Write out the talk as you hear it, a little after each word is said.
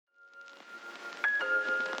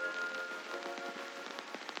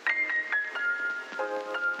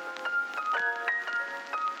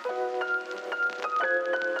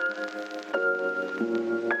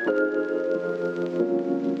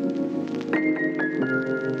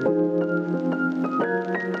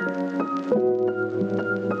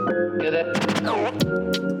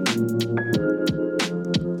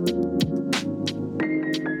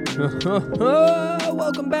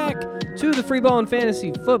Welcome back to the Free Ball and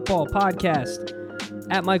Fantasy Football Podcast.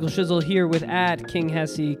 At Michael Shizzle here with at King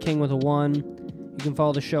Hesse, King with a 1. You can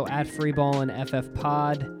follow the show at Free Ball and FF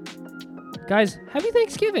Pod. Guys, happy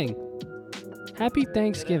Thanksgiving. Happy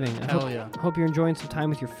Thanksgiving. I hope you're enjoying some time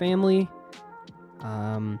with your family.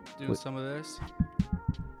 Doing some of this.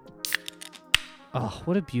 Oh,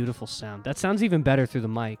 what a beautiful sound. That sounds even better through the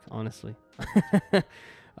mic, honestly.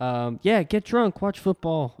 Yeah, get drunk, watch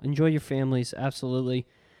football, enjoy your families, absolutely.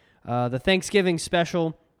 The Thanksgiving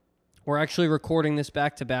special, we're actually recording this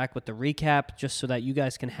back-to-back with the recap just so that you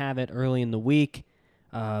guys can have it early in the week.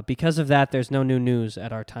 Because of that, there's no new news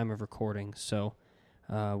at our time of recording, so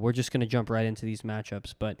we're just going to jump right into these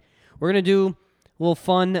matchups. But we're going to do a little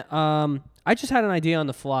fun. I just had an idea on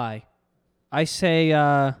the fly. I say,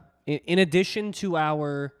 in addition to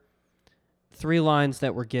our 3 lines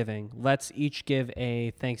that we're giving, let's each give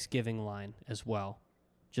a Thanksgiving line as well,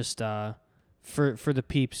 just for the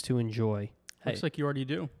peeps to enjoy. Looks like you already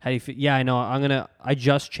do. How do you feel? Yeah, I know. I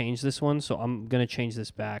just changed this one, so I'm gonna change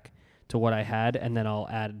this back to what I had, and then I'll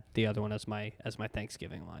add the other one as my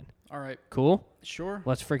Thanksgiving line. All right. Cool? Sure.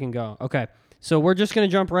 Let's freaking go. Okay. So we're just gonna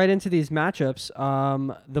jump right into these matchups.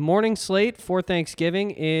 The morning slate for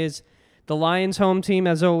Thanksgiving is the Lions home team,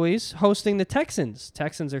 as always, hosting the Texans.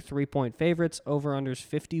 Texans are 3-point favorites. Over-unders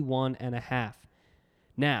 51.5.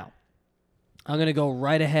 Now, I'm going to go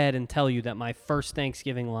right ahead and tell you that my first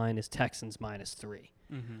Thanksgiving line is Texans -3.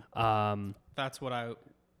 Mm-hmm. That's what I...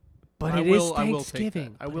 But I it will, is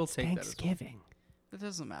Thanksgiving. I will take Thanksgiving. that as well. That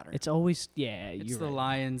doesn't matter. It's always... Yeah, it's you're the right.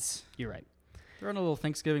 Lions. You're right. They're on a little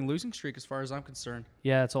Thanksgiving losing streak as far as I'm concerned.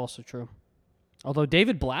 Yeah, that's also true. Although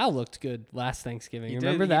David Blau looked good last Thanksgiving.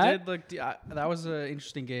 Remember that? that? He did look, that was an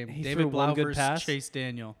interesting game. He David threw Blau one good versus pass. Chase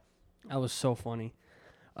Daniel. That was so funny.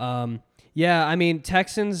 Yeah, I mean,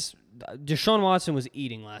 Texans, Deshaun Watson was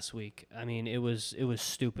eating last week. I mean, it was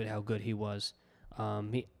stupid how good he was.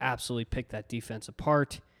 He absolutely picked that defense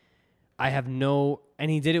apart. And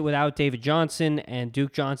he did it without David Johnson, and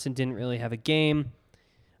Duke Johnson didn't really have a game.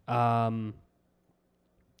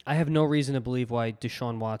 I have no reason to believe why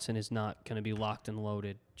Deshaun Watson is not going to be locked and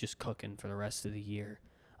loaded, just cooking for the rest of the year,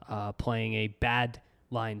 playing a bad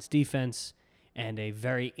Lions defense and a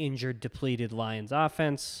very injured, depleted Lions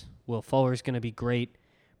offense. Will Fuller's going to be great.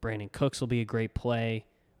 Brandon Cooks will be a great play.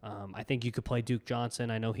 I think you could play Duke Johnson.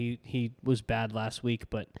 I know he was bad last week,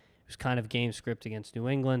 but it was kind of game script against New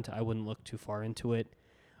England. I wouldn't look too far into it.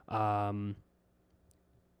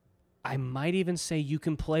 I might even say you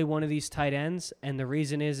can play one of these tight ends, and the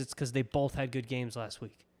reason is it's because they both had good games last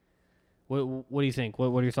week. What do you think?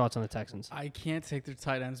 What are your thoughts on the Texans? I can't take their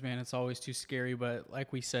tight ends, man. It's always too scary. But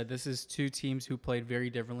like we said, this is 2 teams who played very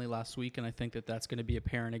differently last week, and I think that's going to be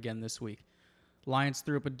apparent again this week. Lions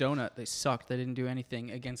threw up a donut. They sucked. They didn't do anything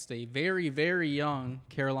against a very, very young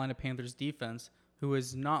Carolina Panthers defense who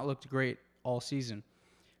has not looked great all season.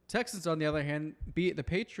 Texans, on the other hand, beat the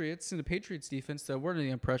Patriots, and the Patriots defense that we're under the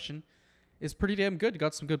impression is pretty damn good.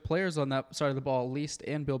 Got some good players on that side of the ball, at least,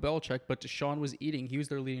 and Bill Belichick, but Deshaun was eating. He was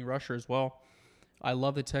their leading rusher as well. I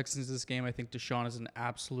love the Texans this game. I think Deshaun is an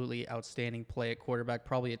absolutely outstanding play at quarterback,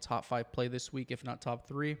 probably a top 5 play this week, if not top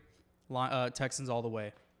 3. Texans all the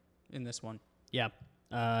way in this one. Yeah.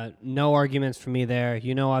 No arguments for me there.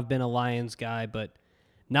 You know I've been a Lions guy, but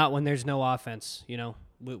not when there's no offense. You know,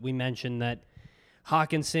 we mentioned that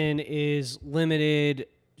Hawkinson is limited.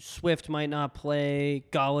 Swift might not play.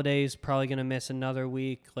 Galladay's probably going to miss another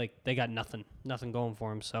week. Like, they got nothing going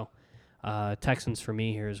for him. So, Texans for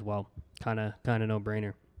me here as well. Kind of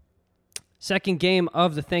no-brainer. Second game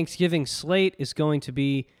of the Thanksgiving slate is going to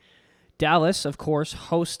be Dallas, of course,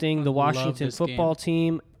 hosting the Washington football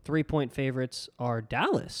team. 3-point favorites are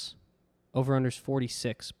Dallas. Over-unders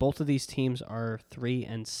 46. Both of these teams are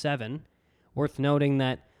 3-7. Worth noting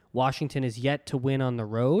that Washington is yet to win on the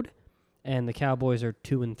road, and the Cowboys are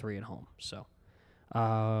 2-3 at home. So,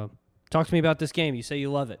 talk to me about this game. You say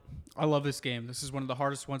you love it. I love this game. This is one of the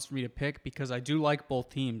hardest ones for me to pick because I do like both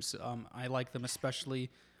teams. I like them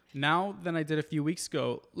especially now than I did a few weeks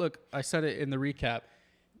ago. Look, I said it in the recap.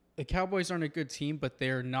 The Cowboys aren't a good team, but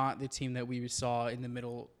they're not the team that we saw in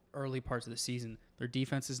the early parts of the season. Their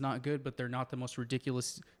defense is not good, but they're not the most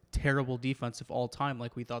ridiculous, terrible defense of all time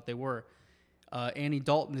like we thought they were. Andy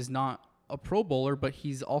Dalton is not a Pro Bowler, but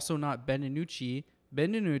he's also not Ben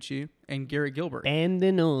DiNucci, and Garrett Gilbert.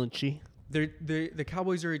 The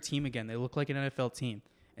Cowboys are a team again. They look like an NFL team,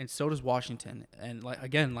 and so does Washington. And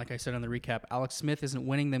like I said on the recap, Alex Smith isn't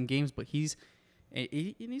winning them games, but he's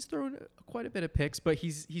throwing quite a bit of picks. But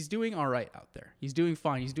he's doing all right out there. He's doing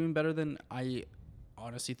fine. He's doing better than I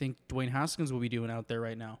honestly think Dwayne Haskins will be doing out there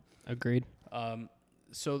right now. Agreed.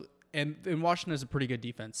 So And Washington has a pretty good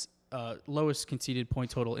defense. Lowest conceded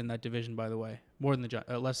point total in that division, by the way. More than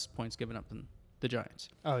less points given up than the Giants.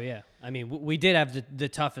 Oh, yeah. I mean, we did have the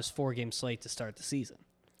toughest 4-game slate to start the season.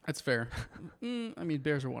 That's fair. I mean,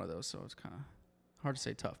 Bears are one of those, so it's kind of hard to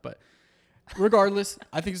say tough. But regardless,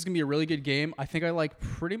 I think it's going to be a really good game. I think I like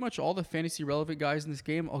pretty much all the fantasy relevant guys in this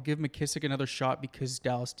game. I'll give McKissick another shot because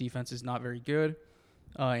Dallas defense is not very good.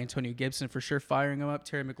 Antonio Gibson for sure firing him up.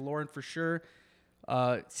 Terry McLaurin for sure.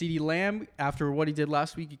 CeeDee Lamb, after what he did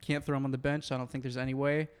last week, you can't throw him on the bench. So I don't think there's any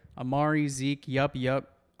way. Amari, Zeke, yup.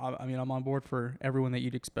 I mean, I'm on board for everyone that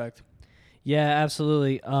you'd expect. Yeah,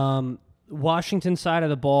 absolutely. Washington side of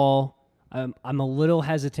the ball, I'm a little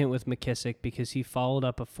hesitant with McKissick because he followed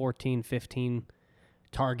up a 14-15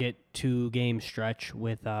 target 2-game stretch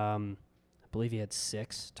with, I believe he had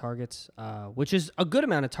 6 targets, which is a good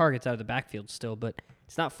amount of targets out of the backfield still, but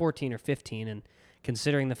it's not 14 or 15. And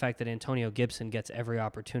considering the fact that Antonio Gibson gets every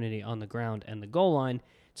opportunity on the ground and the goal line,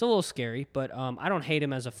 it's a little scary, but I don't hate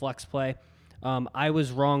him as a flex play. I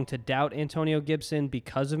was wrong to doubt Antonio Gibson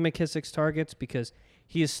because of McKissick's targets because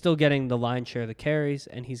he is still getting the lion's share of the carries,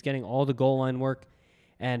 and he's getting all the goal line work.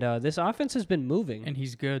 And this offense has been moving. And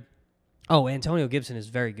he's good. Oh, Antonio Gibson is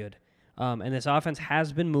very good. And this offense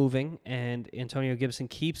has been moving, and Antonio Gibson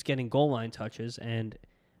keeps getting goal line touches, and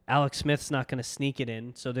Alex Smith's not going to sneak it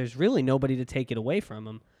in, so there's really nobody to take it away from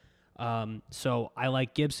him. So I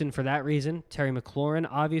like Gibson for that reason. Terry McLaurin,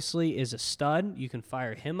 obviously, is a stud. You can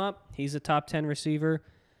fire him up. He's a top 10 receiver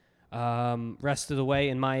rest of the way,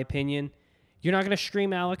 in my opinion. You're not going to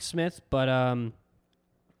stream Alex Smith, but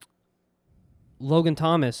Logan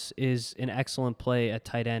Thomas is an excellent play at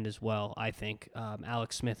tight end as well, I think.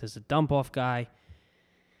 Alex Smith is a dump-off guy.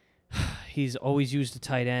 He's always used a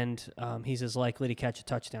tight end. He's as likely to catch a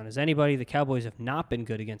touchdown as anybody. The Cowboys have not been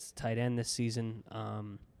good against the tight end this season,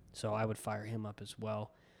 so I would fire him up as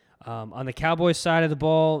well. On the Cowboys side of the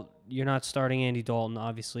ball, you're not starting Andy Dalton,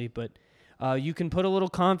 obviously, but you can put a little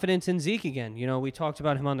confidence in Zeke again. You know, we talked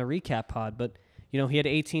about him on the recap pod, but, you know, he had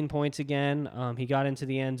 18 points again. He got into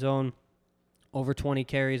the end zone, over 20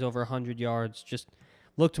 carries, over 100 yards, just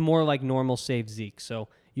looked more like normal save Zeke. So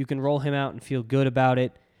you can roll him out and feel good about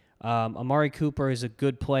it. Amari Cooper is a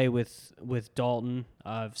good play with Dalton,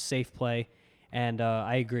 safe play. And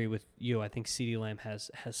I agree with you. I think CeeDee Lamb has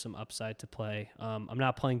some upside to play. I'm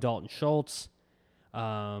not playing Dalton Schultz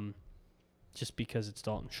just because it's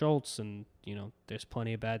Dalton Schultz, and you know there's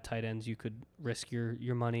plenty of bad tight ends you could risk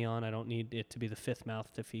your money on. I don't need it to be the fifth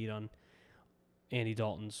mouth to feed on Andy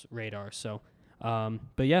Dalton's radar. So,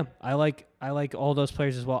 but yeah, I like all those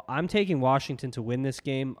players as well. I'm taking Washington to win this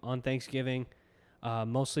game on Thanksgiving,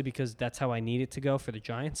 mostly because that's how I need it to go for the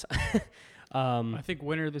Giants. I think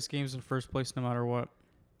winner of this game is in first place no matter what.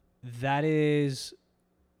 That is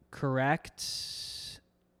correct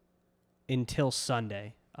until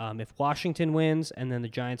Sunday. If Washington wins and then the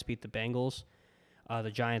Giants beat the Bengals,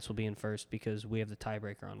 the Giants will be in first because we have the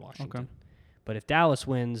tiebreaker on Washington. Okay. But if Dallas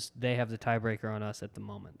wins, they have the tiebreaker on us at the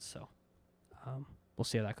moment. So we'll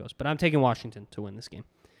see how that goes. But I'm taking Washington to win this game.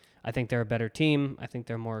 I think they're a better team. I think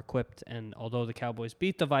they're more equipped. And although the Cowboys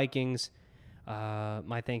beat the Vikings,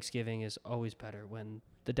 my Thanksgiving is always better when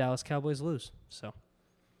the Dallas Cowboys lose. So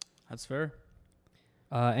that's fair.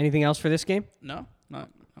 Anything else for this game? No.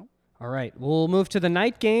 All right. We'll move to the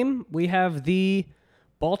night game. We have the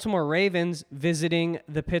Baltimore Ravens visiting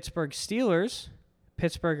the Pittsburgh Steelers.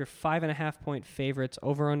 Pittsburgh are 5.5-point favorites.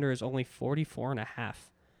 Over-under is only 44.5.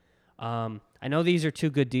 I know these are two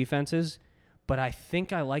good defenses, but I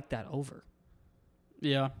think I like that over.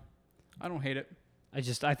 Yeah. I don't hate it.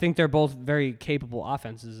 I think they're both very capable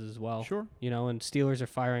offenses as well. Sure. You know, and Steelers are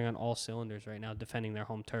firing on all cylinders right now, defending their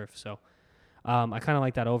home turf. So I kind of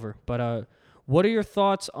like that over. But what are your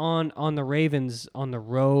thoughts on the Ravens on the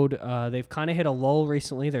road? They've kind of hit a lull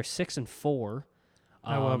recently. They're 6-4.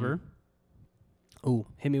 However.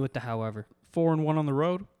 Hit me with the however. 4-1 on the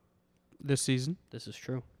road this season. This is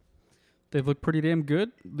true. They've looked pretty damn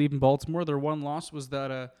good leaving Baltimore. Their one loss was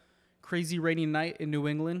that crazy rainy night in New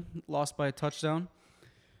England, lost by a touchdown.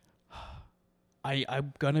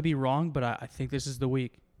 I'm going to be wrong, but I think this is the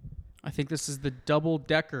week. I think this is the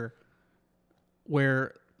double-decker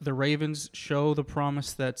where the Ravens show the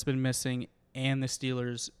promise that's been missing and the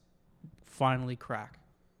Steelers finally crack.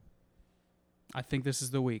 I think this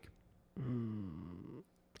is the week.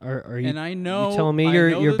 Are you, and I know, you telling me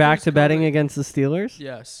you're back to betting against the Steelers?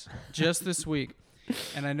 Yes, just this week.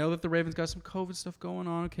 And I know that the Ravens got some COVID stuff going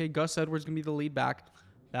on. Okay, Gus Edwards going to be the lead back.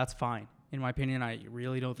 That's fine. In my opinion, I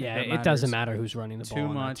really don't think that matters. It doesn't matter who's running the ball too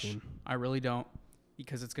on much. That team. I really don't,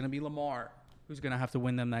 because it's going to be Lamar who's going to have to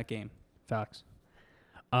win them that game. Facts.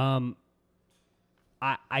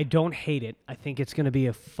 I don't hate it. I think it's going to be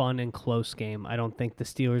a fun and close game. I don't think the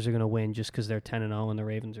Steelers are going to win just because they're 10-0 and the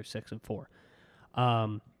Ravens are 6-4.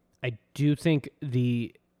 I do think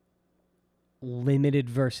the limited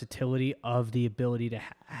versatility of the ability to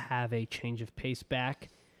have a change of pace back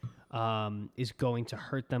is going to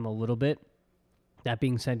hurt them a little bit. That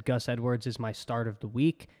being said, Gus Edwards is my start of the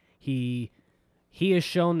week. He has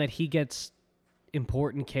shown that he gets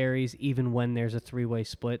important carries even when there's a three-way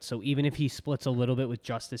split. So even if he splits a little bit with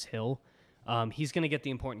Justice Hill, he's going to get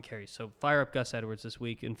the important carries. So fire up Gus Edwards this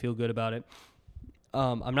week and feel good about it.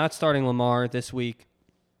 I'm not starting Lamar this week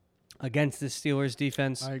against the Steelers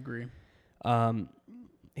defense. I agree.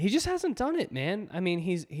 He just hasn't done it, man. I mean,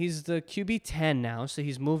 he's the QB 10 now, so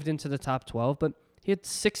he's moved into the top 12, but he had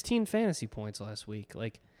 16 fantasy points last week.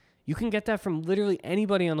 Like, you can get that from literally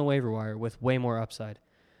anybody on the waiver wire with way more upside.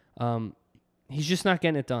 He's just not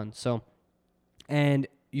getting it done. So, and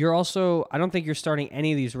you're also, I don't think you're starting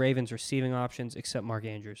any of these Ravens receiving options except Mark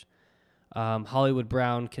Andrews. Hollywood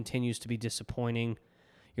Brown continues to be disappointing.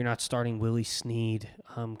 You're not starting Willie Snead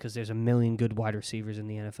because there's a million good wide receivers in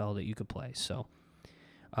the NFL that you could play. So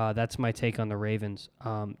that's my take on the Ravens.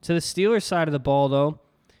 To the Steelers side of the ball, though,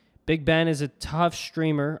 Big Ben is a tough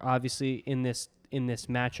streamer, obviously, in this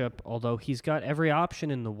matchup, although he's got every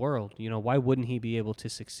option in the world. You know, why wouldn't he be able to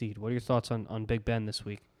succeed? What are your thoughts on Big Ben this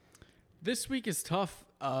week? This week is tough.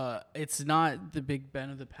 It's not the Big Ben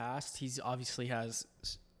of the past. He's obviously has,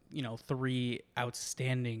 3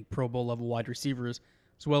 outstanding Pro Bowl level wide receivers,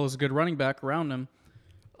 as well as a good running back around him.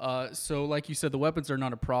 So like you said, the weapons are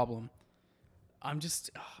not a problem. I'm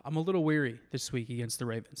a little weary this week against the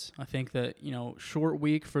Ravens. I think that, short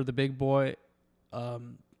week for the big boy,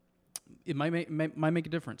 it might make a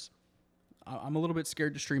difference. I'm a little bit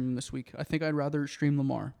scared to stream him this week. I think I'd rather stream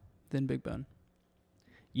Lamar than Big Ben.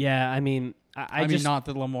 Yeah, I mean, I mean, not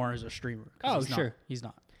that Lamar is a streamer. Oh, sure. He's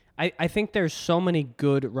not. I think there's so many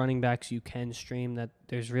good running backs you can stream that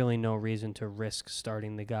there's really no reason to risk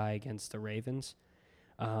starting the guy against the Ravens.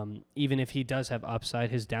 Even if he does have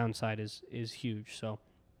upside, his downside is huge. So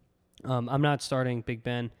I'm not starting Big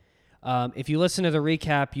Ben. If you listen to the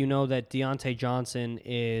recap, you know that Deontay Johnson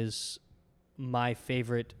is my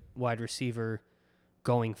favorite wide receiver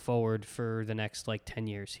going forward for the next 10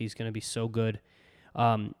 years. He's going to be so good.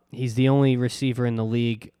 He's the only receiver in the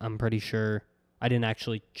league, I'm pretty sure. I didn't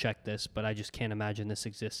actually check this, but I just can't imagine this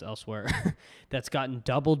exists elsewhere. That's gotten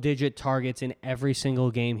double-digit targets in every single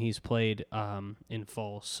game he's played in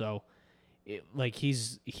full. So,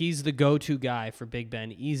 he's the go-to guy for Big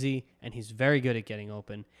Ben, easy, and he's very good at getting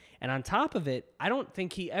open. And on top of it, I don't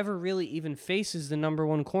think he ever really even faces the number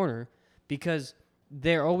one corner because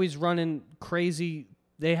they're always running crazy.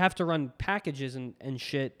 They have to run packages and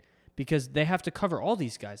shit because they have to cover all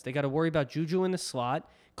these guys. They got to worry about Juju in the slot.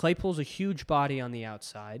 Claypool's a huge body on the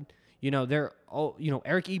outside. Eric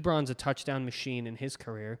Ebron's a touchdown machine in his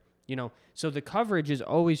career. So the coverage is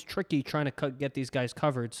always tricky trying to get these guys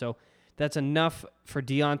covered. So that's enough for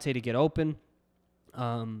Deontay to get open.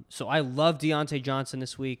 So I love Deontay Johnson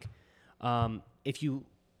this week.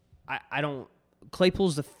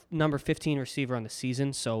 Claypool's the number 15 receiver on the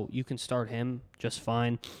season, so you can start him just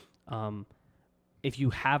fine. If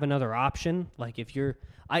you have another option,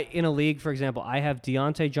 in a league, for example, I have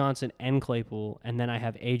Deontay Johnson and Claypool, and then I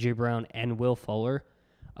have A.J. Brown and Will Fuller.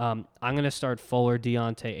 I'm going to start Fuller,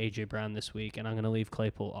 Deontay, A.J. Brown this week, and I'm going to leave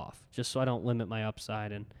Claypool off, just so I don't limit my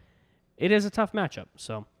upside. And it is a tough matchup,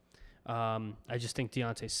 so I just think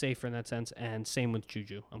Deontay's safer in that sense, and same with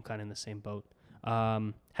Juju. I'm kind of in the same boat.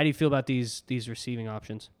 How do you feel about these receiving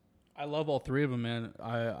options? I love all three of them, man.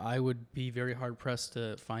 I would be very hard-pressed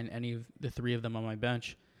to find any of the three of them on my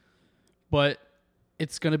bench. But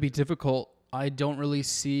it's going to be difficult. I don't really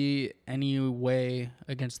see any way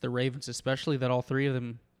against the Ravens, especially that all three of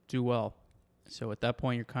them do well. So at that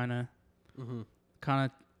point, you're kind of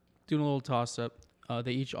doing a little toss-up.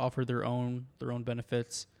 They each offer their own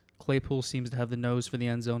benefits. Claypool seems to have the nose for the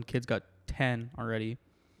end zone. Kid's got 10 already.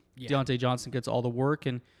 Yeah. Deontay Johnson gets all the work,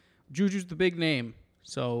 and Juju's the big name.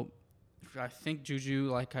 So I think Juju,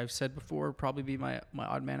 like I've said before, probably be my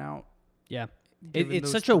odd man out. Yeah.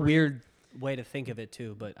 It's such a weird way to think of it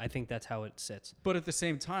too, but I think that's how it sits. But at the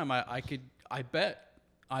same time, I bet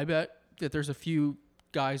that there's a few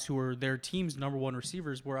guys who are their team's number one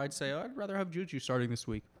receivers where I'd say I'd rather have Juju starting this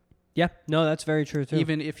week. Yeah, no, that's very true too.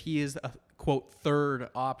 Even if he is a quote third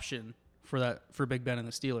option for Big Ben and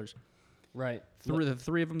the Steelers. Right. The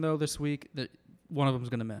three of them though this week, one of them's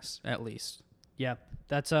going to miss at least. Yeah,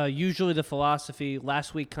 that's usually the philosophy.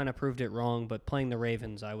 Last week kind of proved it wrong, but playing the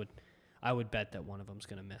Ravens, I would bet that one of them's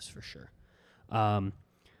going to miss for sure.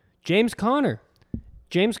 James Conner,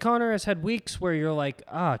 James Conner has had weeks where you're like,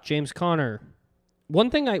 James Conner.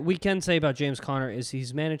 One thing we can say about James Conner is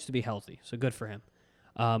he's managed to be healthy, so good for him.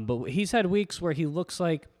 But he's had weeks where he looks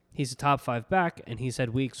like he's a top 5 back, and he's had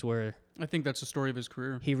weeks where I think that's the story of his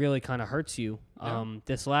career. he really kind of hurts you. Yeah.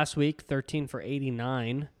 This last week, 13 for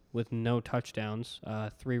 89 with no touchdowns,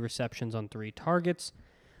 3 receptions on 3 targets,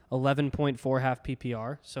 11.4 half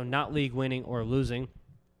PPR, so not league winning or losing.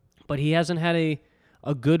 But he hasn't had a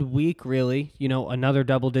good week, really, another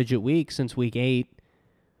double-digit week since week 8.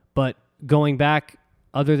 But going back,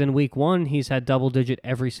 other than week 1, he's had double-digit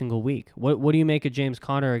every single week. What do you make of James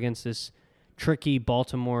Conner against this tricky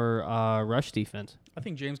Baltimore rush defense? I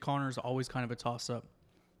think James Conner is always kind of a toss-up.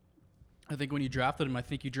 I think when you drafted him,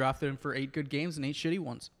 you drafted him for 8 good games and 8 shitty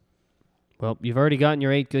ones. Well, you've already gotten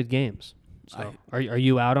your 8 good games. So are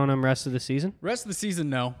you out on him rest of the season? Rest of the season,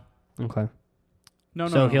 no. Okay. No.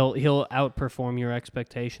 So he'll outperform your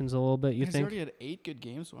expectations a little bit, you He's think? already had 8 good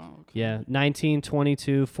games? Wow. Okay. Yeah, 19,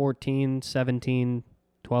 22, 14, 17,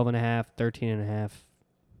 12.5, 13.5.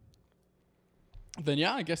 Then,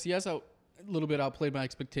 yeah, I guess he has a little bit outplayed my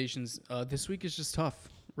expectations. This week is just tough.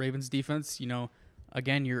 Ravens defense,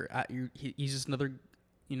 again, he's just another,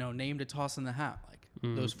 name to toss in the hat.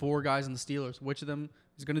 Like those 4 guys in the Steelers, which of them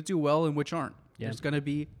is going to do well and which aren't? Yeah. There's going to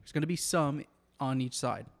be some on each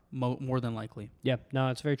side, more than likely. Yeah, no,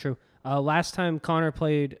 it's very true. Last time Connor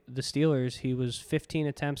played the Steelers, he was 15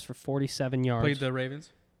 attempts for 47 yards. Played the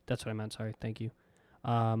Ravens? That's what I meant, sorry. Thank you.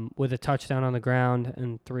 With a touchdown on the ground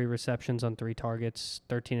and 3 receptions on 3 targets,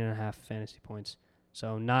 13.5 fantasy points.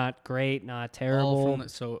 So not great, not terrible.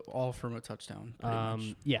 All from a touchdown, pretty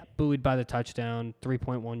much. Yeah, buoyed by the touchdown,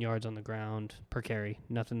 3.1 yards on the ground per carry.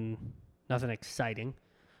 Nothing exciting.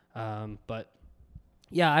 But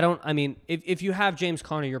yeah, if you have James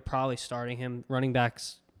Conner, you're probably starting him. Running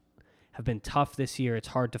backs have been tough this year. It's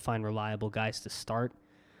hard to find reliable guys to start.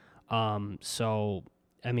 So,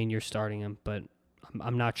 you're starting him, but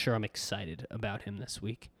I'm not sure I'm excited about him this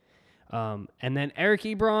week. And then Eric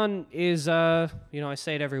Ebron is, I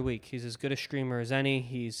say it every week. He's as good a streamer as any.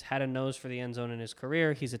 He's had a nose for the end zone in his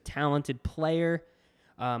career. He's a talented player.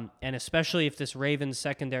 And especially if this Ravens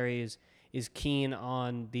secondary is keen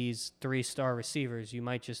on these 3-star receivers, you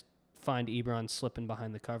might just find Ebron slipping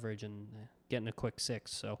behind the coverage and getting a quick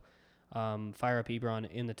 6. So fire up Ebron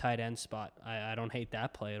in the tight end spot. I don't hate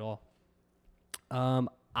that play at all.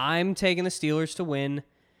 I'm taking the Steelers to win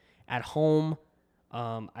at home.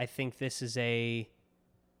 I think this is they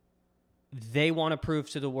want to prove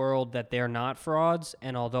to the world that they're not frauds,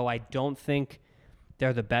 and although I don't think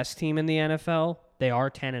they're the best team in the NFL, they are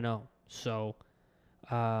 10-0. So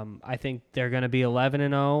I think they're going to be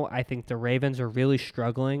 11-0. I think the Ravens are really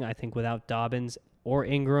struggling. I think without Dobbins or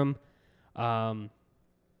Ingram on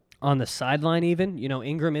the sideline even.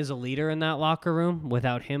 Ingram is a leader in that locker room.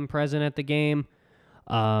 Without him present at the game,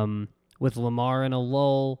 with Lamar in a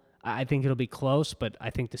lull, I think it'll be close, but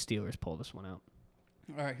I think the Steelers pull this one out.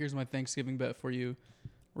 All right, here's my Thanksgiving bet for you.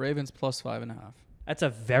 Ravens plus 5.5. That's a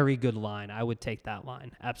very good line. I would take that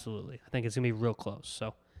line. Absolutely. I think it's going to be real close.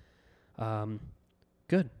 So,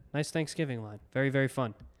 good. Nice Thanksgiving line. Very, very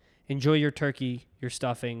fun. Enjoy your turkey, your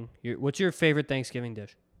stuffing. What's your favorite Thanksgiving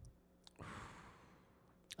dish?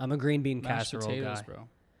 I'm a green bean casserole potatoes, guy. Bro.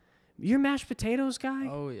 You're a mashed potatoes guy?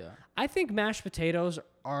 Oh, yeah. I think mashed potatoes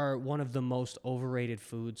are one of the most overrated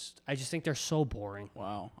foods. I just think they're so boring.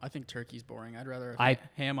 Wow. I think turkey's boring. I'd rather have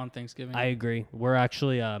ham on Thanksgiving. I agree. We're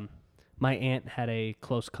actually, my aunt had a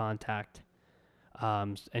close contact,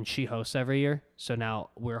 and she hosts every year. So now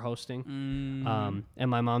we're hosting. And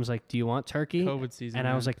my mom's like, do you want turkey? COVID season. And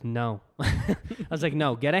I was like, no. I was like,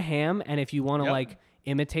 no, get a ham. And if you want to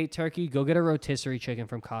imitate turkey, go get a rotisserie chicken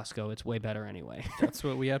from Costco. It's way better anyway. That's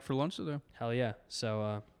what we had for lunch today. Hell yeah.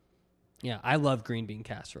 So, yeah, I love green bean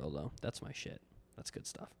casserole, though. That's my shit. That's good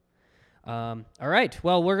stuff. All right.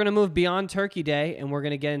 Well, we're going to move beyond Turkey Day, and we're going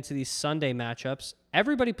to get into these Sunday matchups.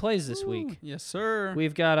 Everybody plays this week. Yes, sir.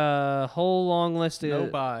 We've got a whole long list of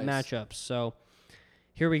matchups. So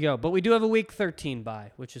here we go. But we do have a Week 13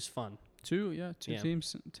 bye, which is fun. Two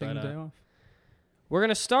teams taking the day off. We're going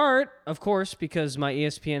to start, of course, because my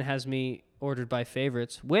ESPN has me ordered by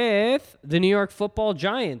favorites, with the New York Football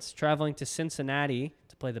Giants traveling to Cincinnati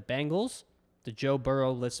to play the Bengals, the Joe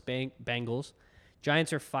Burrow-less Bengals.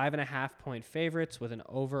 Giants are 5.5-point favorites with an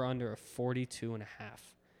over-under of 42.5.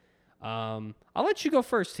 I'll let you go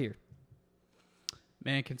first here.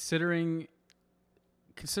 Man, considering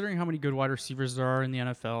how many good wide receivers there are in the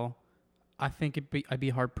NFL, I think I'd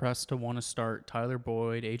be hard-pressed to want to start Tyler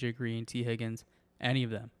Boyd, A.J. Green, T. Higgins, any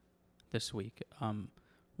of them this week.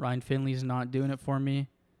 Ryan Finley's not doing it for me.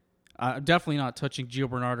 Definitely not touching Gio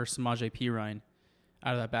Bernard or Samaje Perine.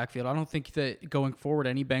 out of that backfield. I don't think that going forward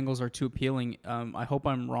any Bengals are too appealing. I hope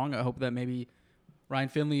I'm wrong. I hope that maybe Ryan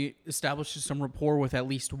Finley establishes some rapport with at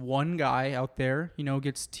least one guy out there.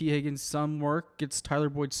 Gets T. Higgins some work, gets Tyler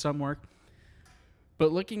Boyd some work.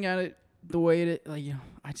 But looking at it the way it,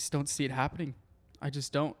 I just don't see it happening. I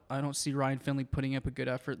just don't. I don't see Ryan Finley putting up a good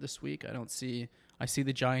effort this week. I see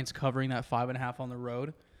the Giants covering that 5.5 on the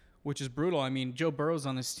road, which is brutal. I mean, Joe Burrow's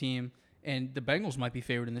on this team, and the Bengals might be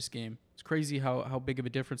favored in this game. It's crazy how big of a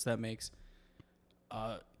difference that makes.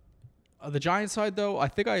 The Giants side, though, I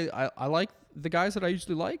think I like the guys that I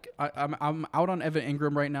usually like. I'm out on Evan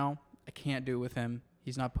Ingram right now. I can't do it with him.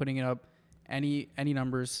 He's not putting it up any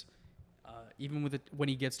numbers. Even when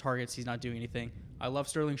he gets targets, he's not doing anything. I love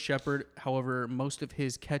Sterling Shepard. However, most of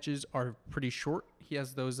his catches are pretty short. He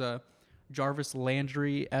has those Jarvis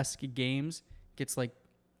Landry-esque games. Gets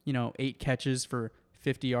 8 catches for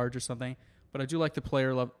 50 yards or something. But I do like the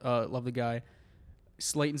player. Love the guy.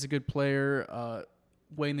 Slayton's a good player.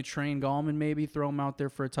 Wayne the Train Gallman, maybe throw him out there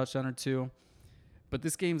for a touchdown or two. But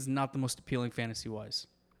this game's not the most appealing fantasy-wise.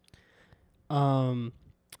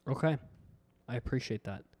 Okay. I appreciate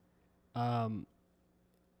that. I'm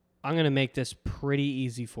going to make this pretty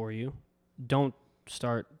easy for you. Don't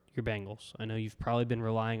start your Bengals. I know you've probably been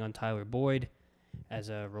relying on Tyler Boyd as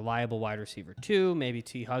a reliable wide receiver 2, maybe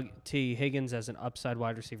T. Higgins as an upside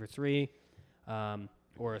wide receiver 3,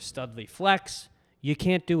 or a Studley flex. You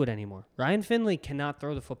can't do it anymore. Ryan Finley cannot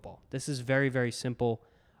throw the football. This is very, very simple.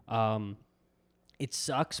 It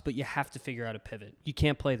sucks, but you have to figure out a pivot. You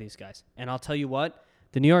can't play these guys. And I'll tell you what,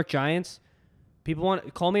 the New York Giants, people want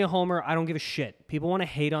to call me a homer. I don't give a shit. People want to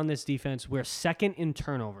hate on this defense. We're second in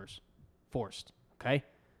turnovers forced, okay?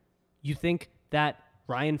 You think that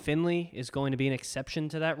Ryan Finley is going to be an exception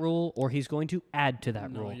to that rule, or he's going to add to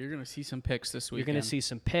that rule? You're going to see some picks this week. You're going to see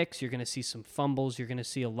some picks. You're going to see some fumbles. You're going to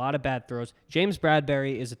see a lot of bad throws. James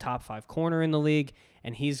Bradbury is a top 5 corner in the league,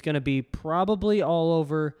 and he's going to be probably all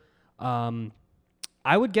over.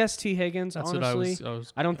 I would guess T. Higgins, That's honestly.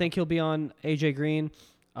 What I don't think he'll be on A.J. Green.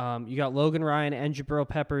 You got Logan Ryan and Jabril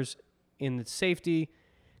Peppers in the safety,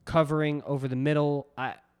 covering over the middle.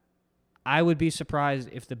 I would be surprised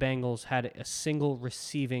if the Bengals had a single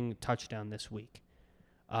receiving touchdown this week.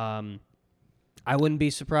 I wouldn't be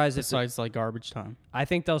surprised besides garbage time. I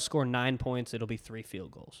think they'll score 9 points. It'll be 3 field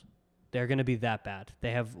goals. They're going to be that bad.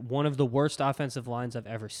 They have one of the worst offensive lines I've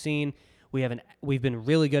ever seen. We've been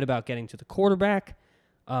really good about getting to the quarterback.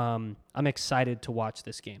 I'm excited to watch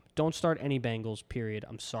this game. Don't start any Bengals, period.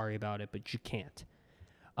 I'm sorry about it, but you can't.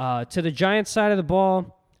 To the Giants side of the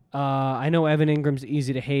ball, I know Evan Ingram's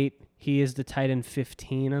easy to hate. He is the tight end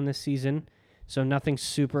 15 on this season, so nothing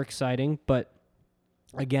super exciting. But,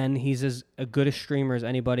 again, he's as a good a streamer as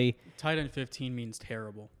anybody. Tight end 15 means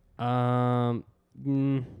terrible. Yes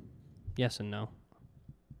and no.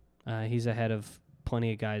 He's ahead of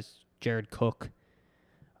plenty of guys. Jared Cook,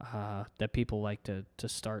 that people like to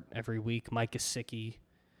start every week. Mike Gesicki,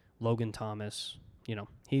 Logan Thomas.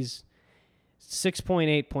 He's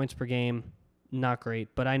 6.8 points per game. Not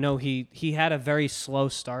great, but I know he had a very slow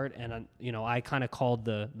start, and I kind of called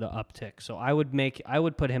the uptick. So I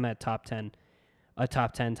would put him at top 10, a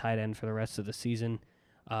top 10 tight end for the rest of the season.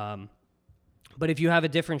 But if you have a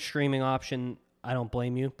different streaming option, I don't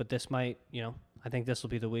blame you. But this might, I think this will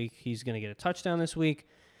be the week he's going to get a touchdown this week.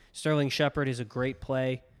 Sterling Shepard is a great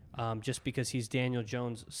play, just because he's Daniel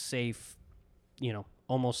Jones' safe,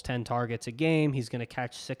 almost 10 targets a game. He's going to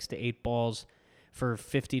catch 6 to 8 balls for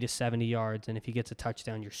 50 to 70 yards, and if he gets a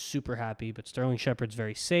touchdown, you're super happy. But Sterling Shepard's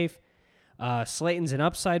very safe. Slayton's an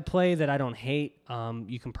upside play that I don't hate.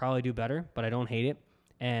 You can probably do better, but I don't hate it.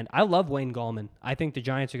 And I love Wayne Gallman. I think the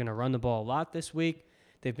Giants are going to run the ball a lot this week.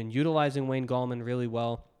 They've been utilizing Wayne Gallman really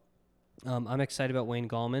well. I'm excited about Wayne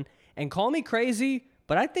Gallman. And call me crazy,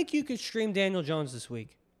 but I think you could stream Daniel Jones this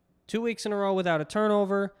week. 2 weeks in a row without a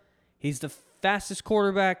turnover. He's the fastest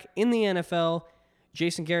quarterback in the NFL.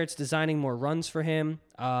 Jason Garrett's designing more runs for him.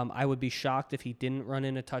 I would be shocked if he didn't run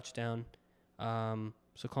in a touchdown.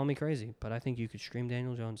 So call me crazy, but I think you could stream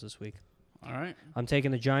Daniel Jones this week. All right. I'm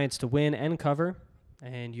taking the Giants to win and cover,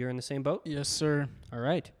 and you're in the same boat? Yes, sir. All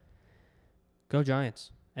right. Go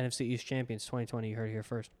Giants. NFC East champions 2020. You heard it here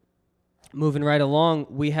first. Moving right along,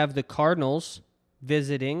 we have the Cardinals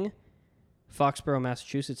visiting Foxborough,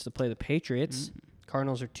 Massachusetts to play the Patriots.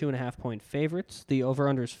 Cardinals are 2.5-point favorites. The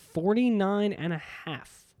over-under is 49.5.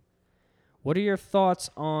 What are your thoughts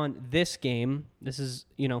on this game? This is,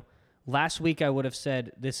 last week I would have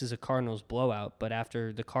said this is a Cardinals blowout, but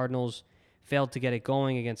after the Cardinals failed to get it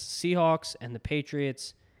going against the Seahawks and the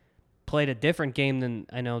Patriots played a different game than,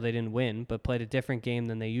 I know they didn't win, but played a different game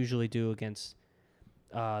than they usually do against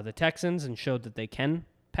the Texans and showed that they can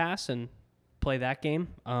pass and play that game.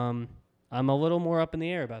 I'm a little more up in the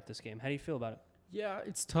air about this game. How do you feel about it? Yeah,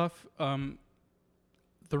 it's tough.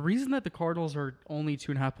 The reason that the Cardinals are only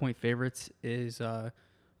 2.5-point favorites is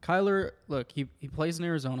Kyler. Look, he plays in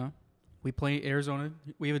Arizona. We play Arizona.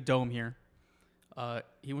 We have a dome here.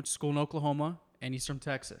 He went to school in Oklahoma, and he's from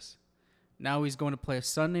Texas. Now he's going to play a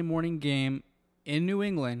Sunday morning game in New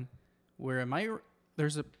England, where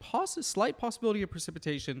there's a slight possibility of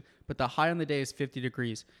precipitation, but the high on the day is 50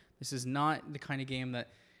 degrees. This is not the kind of game that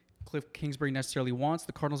Cliff Kingsbury necessarily wants.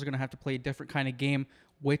 The Cardinals are going to have to play a different kind of game,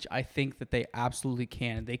 which I think that they absolutely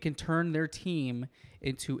can. They can turn their team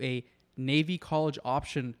into a Navy college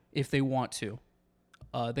option if they want to.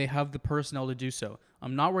 They have the personnel to do so.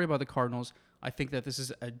 I'm not worried about the Cardinals. I think that this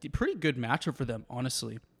is a pretty good matchup for them,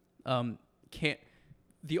 honestly.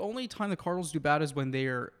 The only time the Cardinals do bad is when they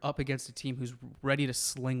are up against a team who's ready to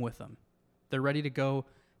sling with them. They're ready to go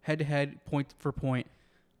head-to-head, point for point.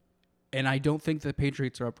 And I don't think the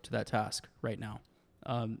Patriots are up to that task right now.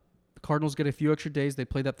 The Cardinals get a few extra days. They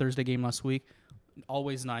played that Thursday game last week.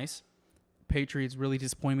 Always nice. Patriots really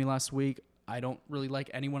disappointed me last week. I don't really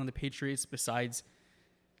like anyone on the Patriots besides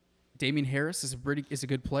Damien Harris is a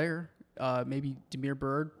good player. Maybe Damiere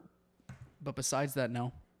Byrd. But besides that,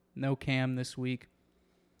 no. No Cam this week.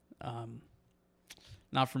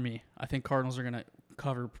 Not for me. I think Cardinals are going to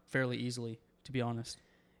cover fairly easily, to be honest.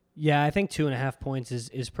 Yeah, I think 2.5 points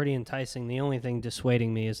is pretty enticing. The only thing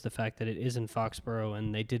dissuading me is the fact that it is in Foxborough,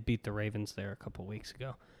 and they did beat the Ravens there a couple weeks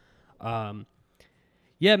ago.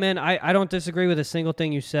 Yeah, man, I don't disagree with a single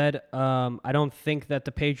thing you said. I don't think that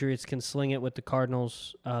the Patriots can sling it with the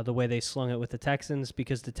Cardinals the way they slung it with the Texans,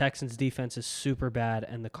 because the Texans' defense is super bad,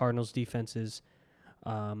 and the Cardinals' defense is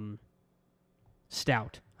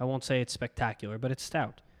stout. I won't say it's spectacular, but it's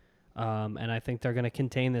stout. And I think they're going to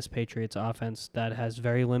contain this Patriots offense that has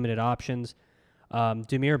very limited options.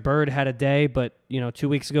 Damiere Byrd had a day, but 2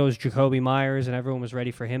 weeks ago was Jacoby Myers, and everyone was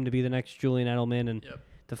ready for him to be the next Julian Edelman. And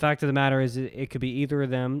the fact of the matter is, it could be either of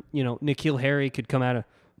them. N'Keal Harry could come out of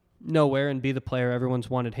nowhere and be the player everyone's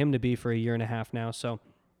wanted him to be for a year and a half now. So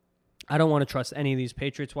I don't want to trust any of these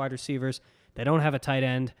Patriots wide receivers. They don't have a tight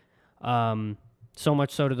end. So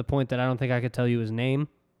much so to the point that I don't think I could tell you his name.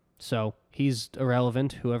 So he's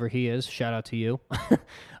irrelevant, whoever he is. Shout out to you.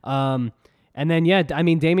 And then,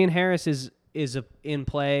 Damien Harris is in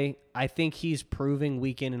play. I think he's proving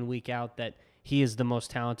week in and week out that he is the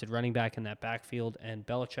most talented running back in that backfield, and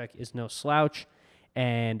Belichick is no slouch.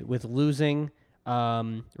 And with losing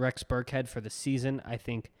Rex Burkhead for the season, I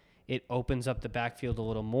think it opens up the backfield a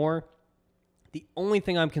little more. The only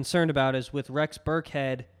thing I'm concerned about is with Rex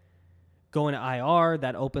Burkhead going to IR,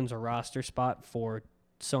 that opens a roster spot for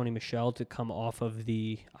Sony Michel to come off of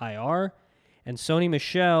the IR. And Sony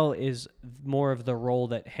Michel is more of the role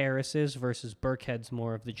that Harris is versus Burkhead's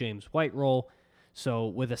more of the James White role. So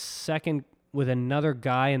with another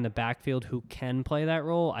guy in the backfield who can play that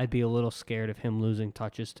role, I'd be a little scared of him losing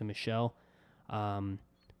touches to Michel.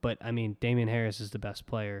 But Damien Harris is the best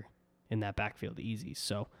player in that backfield, easy.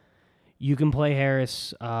 So you can play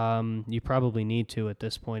Harris. You probably need to at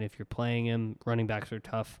this point if you're playing him. Running backs are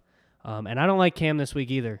tough. And I don't like Cam this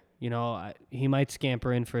week either. He might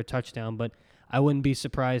scamper in for a touchdown, but I wouldn't be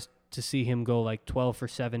surprised to see him go like 12 for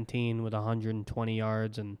 17 with 120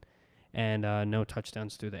 yards and no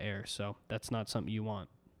touchdowns through the air. So that's not something you want.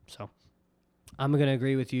 So I'm going to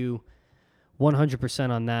agree with you 100%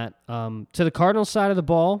 on that. To the Cardinals side of the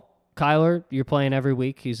ball, Kyler, you're playing every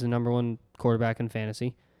week. He's the number one quarterback in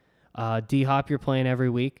fantasy. D-Hop, you're playing every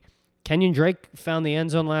week. Kenyon Drake found the end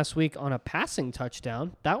zone last week on a passing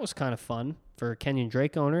touchdown. That was kind of fun for Kenyon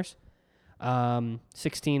Drake owners.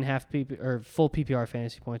 16 full PPR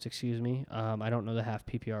fantasy points, excuse me. I don't know the half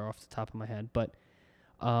PPR off the top of my head, but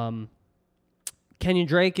Kenyon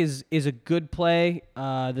Drake is a good play.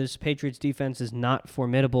 This Patriots defense is not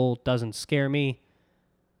formidable, doesn't scare me.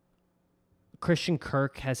 Christian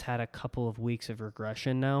Kirk has had a couple of weeks of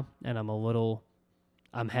regression now, and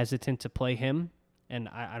I'm hesitant to play him. And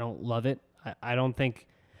I don't love it. I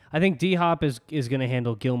think D-Hop is going to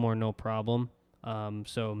handle Gilmore no problem.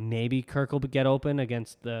 So maybe Kirk will get open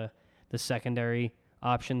against the secondary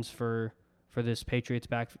options for this Patriots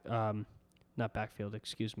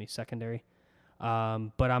secondary.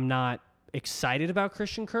 But I'm not excited about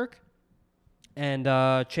Christian Kirk. And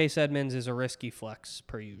Chase Edmonds is a risky flex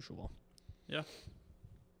per usual. Yeah.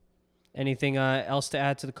 Anything else to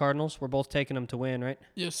add to the Cardinals? We're both taking them to win, right?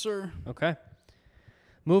 Yes, sir. Okay.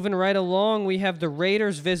 Moving right along, we have the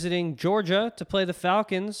Raiders visiting Georgia to play the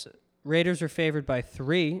Falcons. Raiders are favored by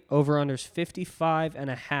 3. Over-unders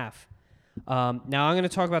 55.5. Now I'm going to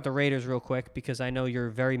talk about the Raiders real quick because I know you're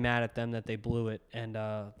very mad at them that they blew it and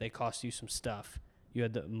they cost you some stuff. You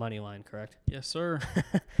had the money line, correct? Yes, sir.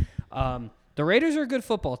 The Raiders are a good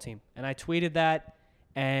football team, and I tweeted that,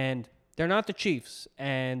 and they're not the Chiefs,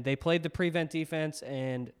 and they played the prevent defense,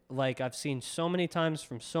 and like I've seen so many times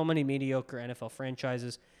from so many mediocre NFL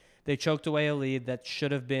franchises, they choked away a lead that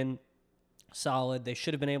should have been solid. They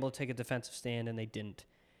should have been able to take a defensive stand, and they didn't.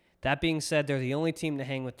 That being said, they're the only team to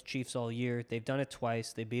hang with the Chiefs all year. They've done it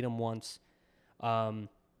twice. They beat them once.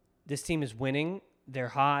 This team is winning. They're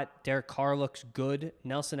hot. Derek Carr looks good.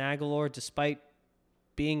 Nelson Aguilar, despite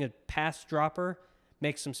being a pass dropper,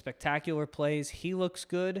 makes some spectacular plays. He looks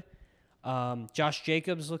good. Josh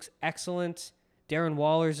Jacobs looks excellent. Darren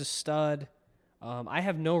Waller's a stud. I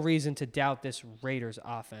have no reason to doubt this Raiders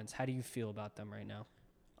offense. How do you feel about them right now?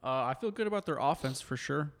 I feel good about their offense for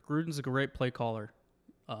sure. Gruden's a great play caller.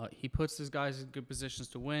 He puts his guys in good positions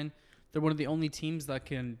to win. They're one of the only teams that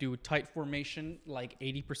can do a tight formation like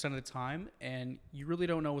 80% of the time, and you really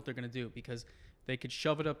don't know what they're going to do because they could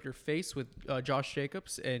shove it up your face with Josh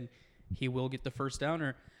Jacobs, and he will get the first down,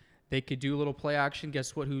 or they could do a little play action.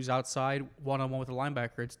 Guess what? Who's outside one-on-one with a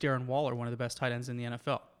linebacker? It's Darren Waller, one of the best tight ends in the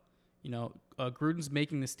NFL. Gruden's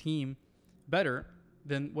making this team better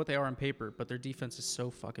than what they are on paper, but their defense is so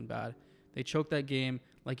fucking bad. They choked that game.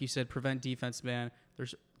 Like you said, prevent defense, man.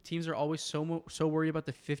 Teams are always so worried about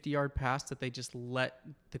the 50-yard pass that they just let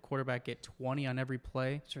the quarterback get 20 on every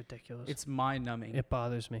play. It's ridiculous. It's mind-numbing. It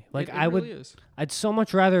bothers me. It really is. I'd so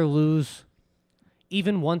much rather lose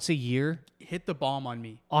even once a year Hit the bomb on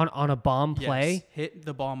me. on a bomb play. Yes, hit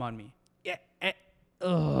the bomb on me. Yeah.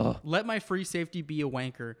 Ugh. Let my free safety be a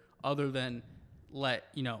wanker other than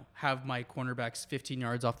have my cornerbacks 15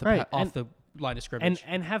 yards off the Right. off the line of scrimmage.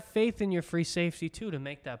 And have faith in your free safety too to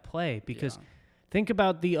make that play because think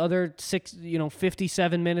about the other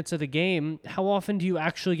 57 minutes of the game. How often do you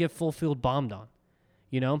actually get full field bombed on?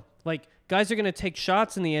 Like guys are going to take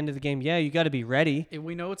shots in the end of the game. Yeah, you got to be ready.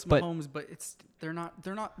 We know it's Mahomes, but they're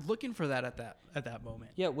not looking for that at that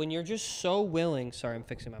moment. Yeah, when you're just so willing. Sorry, I'm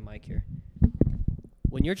fixing my mic here.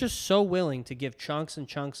 When you're just so willing to give chunks and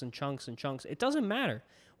chunks and chunks and chunks, it doesn't matter.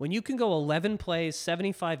 When you can go 11 plays,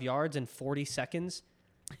 75 yards in 40 seconds,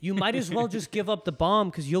 you might as well just give up the bomb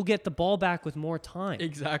because you'll get the ball back with more time.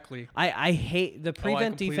 Exactly. I hate the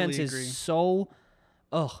prevent defense agree. is so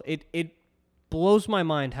it blows my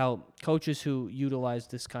mind how coaches who utilize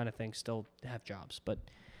this kind of thing still have jobs. But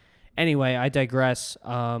anyway, I digress.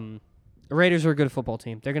 The Raiders are a good football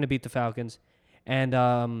team. They're going to beat the Falcons.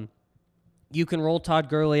 And you can roll Todd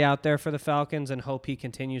Gurley out there for the Falcons and hope he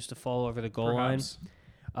continues to fall over the goal Perhaps.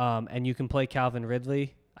 line. And you can play Calvin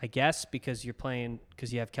Ridley, I guess, because you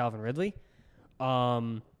have Calvin Ridley.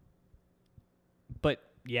 But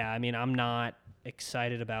yeah, I mean, I'm not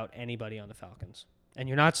excited about anybody on the Falcons. And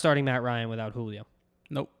you're not starting Matt Ryan without Julio.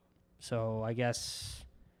 Nope. So I guess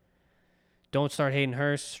don't start Hayden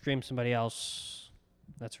Hurst, stream somebody else.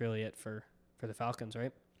 That's really it for the Falcons,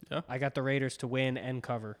 right? Yeah. I got the Raiders to win and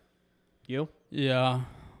cover. You? Yeah,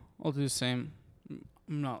 I'll do the same.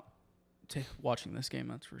 I'm not watching this game,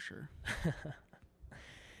 that's for sure.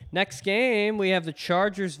 Next game, we have the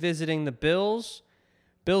Chargers visiting the Bills.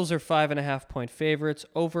 Bills are 5.5-point favorites.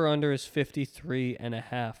 Over-under is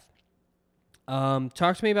 53.5.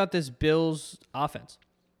 Talk to me about this Bills offense.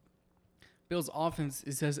 Bills offense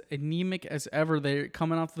is as anemic as ever. They're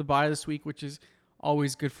coming off the bye this week, which is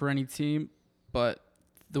always good for any team. But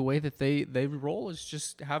the way that they roll is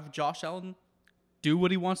just have Josh Allen do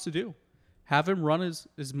what he wants to do. Have him run as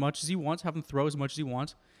much as he wants. Have him throw as much as he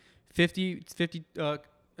wants. 50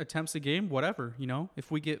 attempts a game, whatever.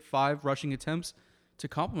 If we get 5 rushing attempts to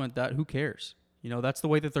complement that, who cares? That's the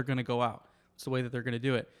way that they're going to go out. It's the way that they're going to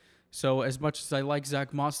do it. So as much as I like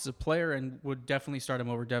Zach Moss as a player and would definitely start him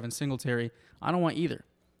over Devin Singletary, I don't want either.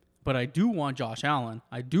 But I do want Josh Allen.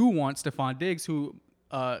 I do want Stephon Diggs, who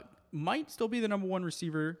might still be the number 1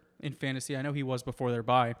 receiver in fantasy. I know he was before their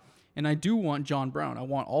bye. And I do want John Brown. I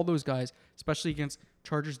want all those guys, especially against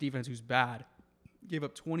Chargers defense, who's bad. Gave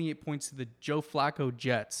up 28 points to the Joe Flacco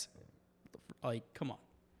Jets. Like, come on.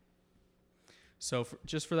 So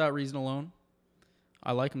just for that reason alone,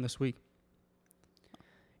 I like him this week.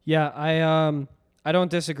 Yeah, I don't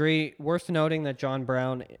disagree. Worth noting that John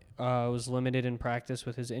Brown was limited in practice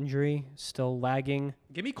with his injury, still lagging.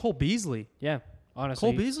 Give me Cole Beasley. Yeah, honestly.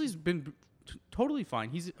 Cole Beasley's been totally fine.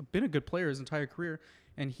 He's been a good player his entire career,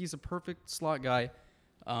 and he's a perfect slot guy.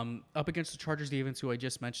 Up against the Chargers defense, who I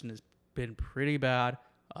just mentioned has been pretty bad.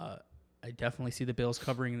 I definitely see the Bills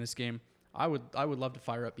covering in this game. I would love to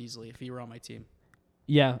fire up Beasley if he were on my team.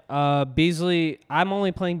 Yeah, Beasley. I'm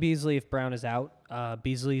only playing Beasley if Brown is out.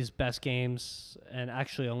 Beasley's best games, and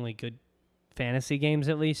actually only good fantasy games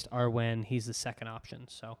at least, are when he's the second option.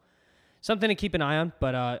 So something to keep an eye on.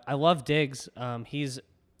 But I love Diggs. He's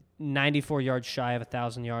 94 yards shy of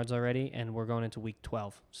 1,000 yards already, and we're going into week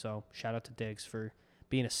 12. So shout out to Diggs for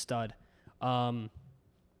being a stud.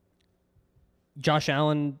 Josh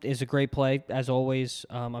Allen is a great play, as always.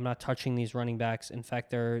 I'm not touching these running backs. In fact,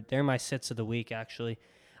 they're my sits of the week, actually.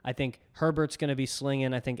 I think Herbert's going to be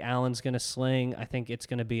slinging. I think Allen's going to sling. I think it's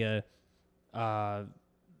going to be this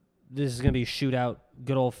is going to be a shootout,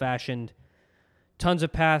 good old-fashioned. Tons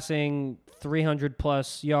of passing,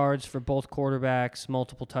 300-plus yards for both quarterbacks,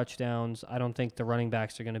 multiple touchdowns. I don't think the running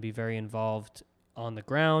backs are going to be very involved on the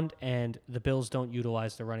ground, and the Bills don't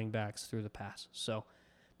utilize the running backs through the pass. So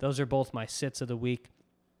those are both my sits of the week.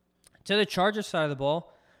 To the Chargers side of the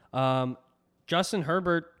ball, Justin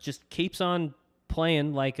Herbert just keeps on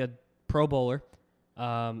playing like a Pro Bowler.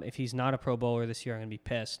 If he's not a Pro Bowler this year, I'm going to be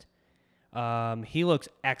pissed. He looks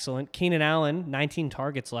excellent. Keenan Allen, 19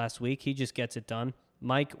 targets last week. He just gets it done.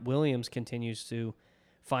 Mike Williams continues to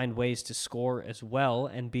find ways to score as well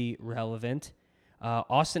and be relevant.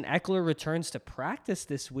 Austin Eckler returns to practice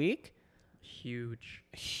this week. Huge.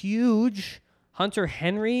 Hunter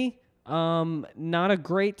Henry, not a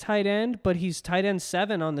great tight end, but he's tight end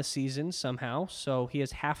 7 on the season somehow, so he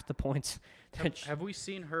has half the points. Have we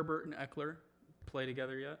seen Herbert and Eckler play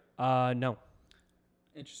together yet? No.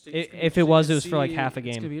 Interesting. If it was for like half a game.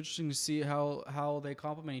 It's going to be interesting to see how they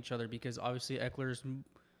complement each other, because obviously Eckler's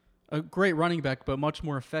a great running back, but much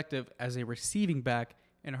more effective as a receiving back,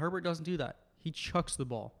 and Herbert doesn't do that. He chucks the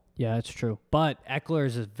ball. Yeah, that's true. But Eckler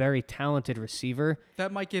is a very talented receiver.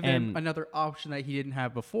 That might give him another option that he didn't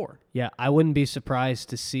have before. Yeah, I wouldn't be surprised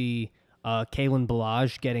to see Kalen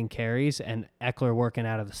Ballage getting carries and Eckler working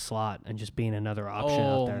out of the slot and just being another option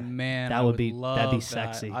out there. Oh man, that'd be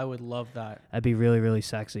sexy. I would love that. That'd be really, really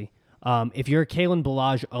sexy. If you're a Kalen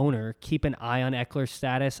Ballage owner, keep an eye on Eckler's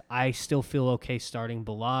status. I still feel okay starting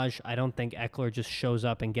Ballage. I don't think Eckler just shows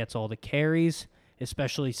up and gets all the carries,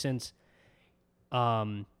 especially since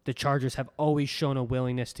the Chargers have always shown a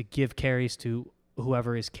willingness to give carries to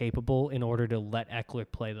whoever is capable in order to let Eckler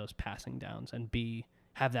play those passing downs and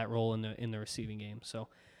have that role in the receiving game. So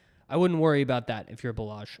I wouldn't worry about that if you're a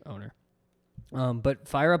Ballage owner. But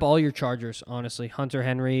fire up all your Chargers, honestly. Hunter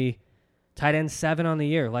Henry, tight end 7 on the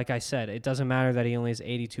year. Like I said, it doesn't matter that he only has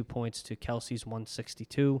 82 points to Kelsey's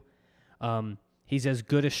 162. He's as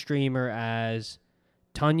good a streamer as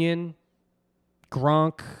Tunyon,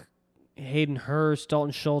 Gronk, Hayden Hurst,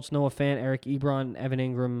 Dalton Schultz, Noah Fant, Eric Ebron, Evan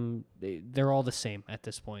Ingram. They're all the same at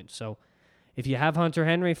this point. So if you have Hunter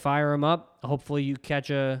Henry, fire him up. Hopefully you catch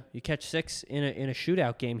 6 in a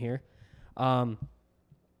shootout game here.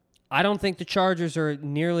 I don't think the Chargers are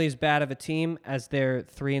nearly as bad of a team as their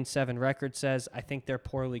 3-7 record says. I think they're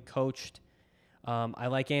poorly coached. I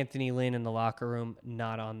like Anthony Lynn in the locker room,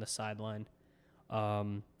 not on the sideline.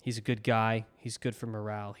 He's a good guy. He's good for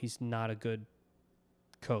morale. He's not a good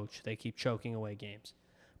coach. They keep choking away games.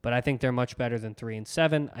 But I think they're much better than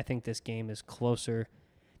 3-7. I think this game is closer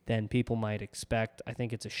than people might expect. I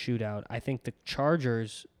think it's a shootout. I think the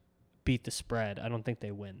Chargers beat the spread. I don't think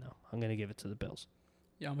they win, though. I'm going to give it to the Bills.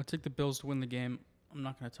 Yeah, I'm going to take the Bills to win the game. I'm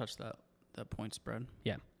not going to touch that point spread.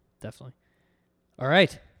 Yeah, definitely. All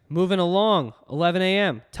right, moving along. 11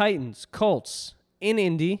 a.m. Titans, Colts in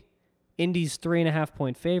Indy. Indy's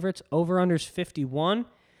 3.5-point favorites. Over-under's 51.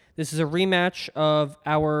 This is a rematch of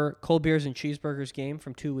our cold beers and cheeseburgers game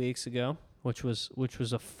from 2 weeks ago, which was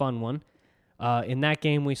a fun one. In that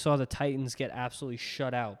game, we saw the Titans get absolutely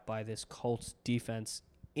shut out by this Colts defense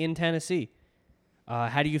in Tennessee.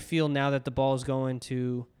 How do you feel now that the ball is going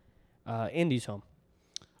to Indy's home?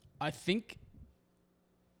 I think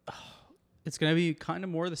it's going to be kind of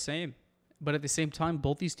more the same. But at the same time,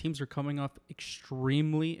 both these teams are coming off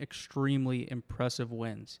extremely, extremely impressive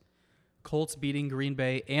wins. Colts beating Green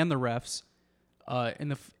Bay and the refs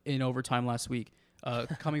in overtime last week,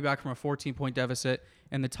 coming back from a 14-point deficit,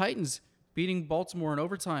 and the Titans beating Baltimore in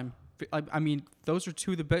overtime. I mean, those are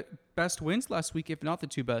two of the best wins last week, if not the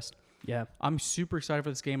two best. Yeah. I'm super excited for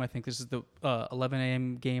this game. I think this is the 11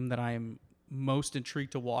 a.m. game that I am most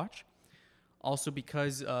intrigued to watch. Also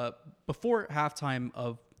because before halftime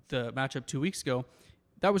of the matchup 2 weeks ago,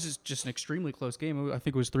 that was just an extremely close game. I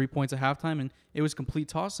think it was 3 points at halftime, and it was a complete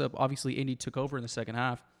toss-up. Obviously, Indy took over in the second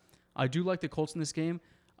half. I do like the Colts in this game.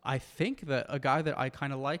 I think that a guy that I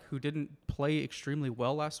kind of like who didn't play extremely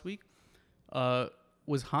well last week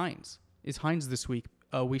was Hines. Is Hines this week?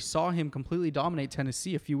 We saw him completely dominate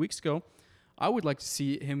Tennessee a few weeks ago. I would like to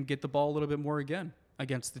see him get the ball a little bit more again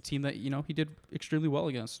against the team that he did extremely well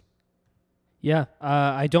against. Yeah,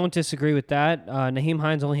 I don't disagree with that. Naheem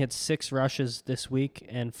Hines only had 6 rushes this week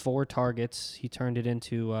and 4 targets. He turned it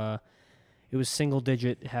into it was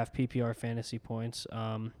single-digit half PPR fantasy points,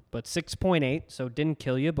 but 6.8, so didn't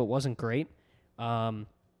kill you, but wasn't great.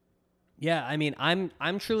 Yeah, I mean,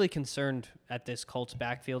 I'm truly concerned at this Colts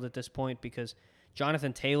backfield at this point because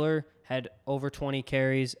Jonathan Taylor had over 20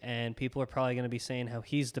 carries, and people are probably going to be saying how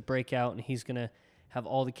he's the breakout and he's going to have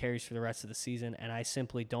all the carries for the rest of the season, and I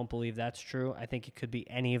simply don't believe that's true. I think it could be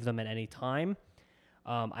any of them at any time.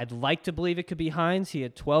 I'd like to believe it could be Hines. He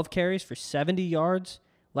had 12 carries for 70 yards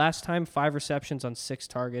last time, 5 receptions on 6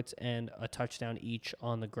 targets, and a touchdown each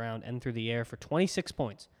on the ground and through the air for 26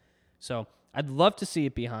 points. So I'd love to see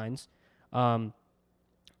it be Hines. Fun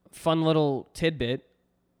little tidbit,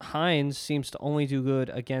 Hines seems to only do good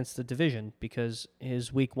against the division because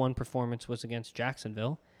his week 1 performance was against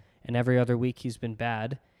Jacksonville, and every other week he's been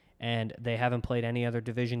bad, and they haven't played any other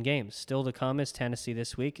division games. Still to come is Tennessee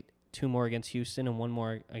this week, 2 more against Houston and 1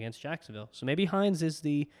 more against Jacksonville. So maybe Hines is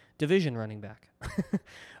the division running back.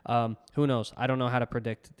 Who knows? I don't know how to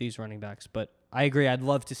predict these running backs, but I agree. I'd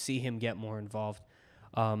love to see him get more involved.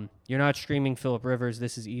 You're not streaming Phillip Rivers.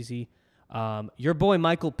 This is easy. Your boy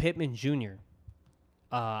Michael Pittman Jr.,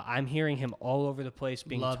 I'm hearing him all over the place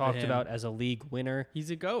being talked about as a league winner.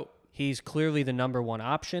 He's a GOAT. He's clearly the number 1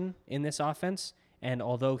 option in this offense, and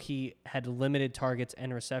although he had limited targets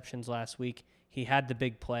and receptions last week, he had the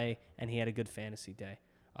big play, and he had a good fantasy day.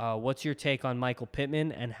 What's your take on Michael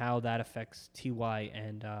Pittman and how that affects T.Y.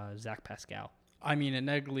 and Zach Pascal? I mean, it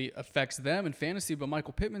negatively affects them in fantasy, but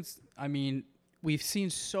Michael Pittman's, I mean, we've seen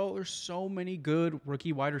there's so many good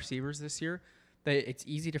rookie wide receivers this year that it's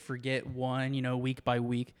easy to forget one, week by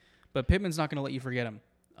week. But Pittman's not going to let you forget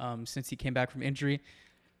him since he came back from injury.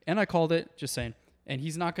 And I called it, just saying. And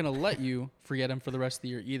he's not going to let you forget him for the rest of the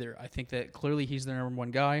year either. I think that clearly he's their number 1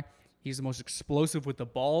 guy. He's the most explosive with the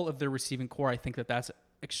ball of their receiving core. I think that that's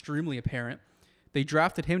extremely apparent. They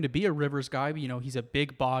drafted him to be a Rivers guy. But, he's a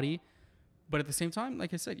big body. But at the same time,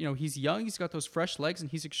 like I said, he's young. He's got those fresh legs, and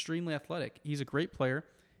he's extremely athletic. He's a great player.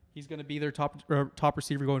 He's going to be their top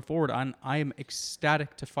receiver going forward. I am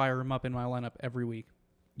ecstatic to fire him up in my lineup every week.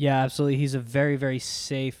 Yeah, absolutely. He's a very, very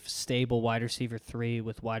safe, stable wide receiver 3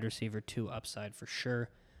 with wide receiver 2 upside for sure.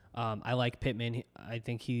 I like Pittman. I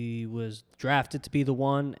think he was drafted to be the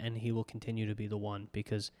 1, and he will continue to be the 1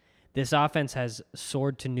 because this offense has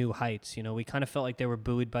soared to new heights. We kind of felt like they were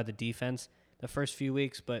buoyed by the defense the first few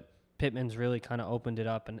weeks, but Pittman's really kind of opened it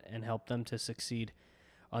up and helped them to succeed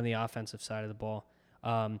on the offensive side of the ball.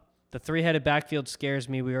 The 3-headed backfield scares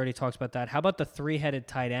me. We already talked about that. How about the 3-headed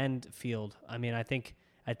tight end field? I mean, I think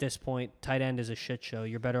at this point, tight end is a shit show.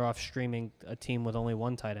 You're better off streaming a team with only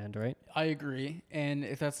 1 tight end, right? I agree. And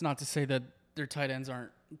if that's not to say that their tight ends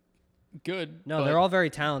aren't good. No, they're all very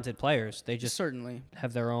talented players. They just certainly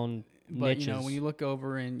have their own But, niches. when you look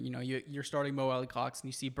over and, you're starting Mo Alley Cox and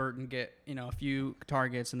you see Burton get, a few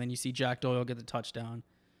targets and then you see Jack Doyle get the touchdown,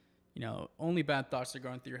 only bad thoughts are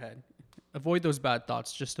going through your head. Avoid those bad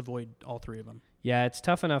thoughts. Just avoid all 3 of them. Yeah, it's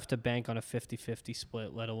tough enough to bank on a 50-50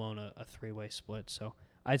 split, let alone a 3-way split. So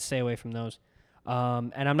I'd stay away from those.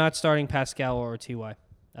 And I'm not starting Pascal or T.Y.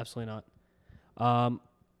 Absolutely not.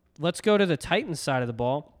 Let's go to the Titans side of the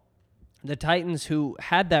ball. The Titans, who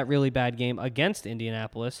had that really bad game against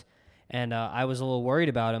Indianapolis, and I was a little worried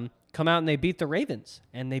about them, come out and they beat the Ravens,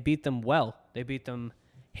 and they beat them well. They beat them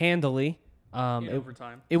handily.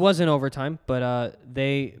 Overtime. It wasn't overtime, but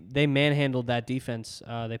they manhandled that defense.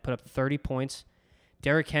 They put up 30 points.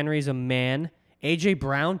 Derrick Henry's a man. A.J.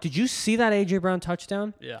 Brown, did you see that A.J. Brown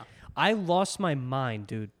touchdown? Yeah. I lost my mind,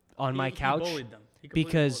 dude, on my couch. He bullied them.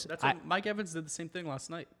 Because that's what Mike Evans did the same thing last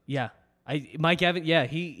night. Yeah. Mike Evans, yeah,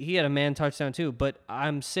 he had a man touchdown too, but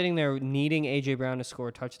I'm sitting there needing A.J. Brown to score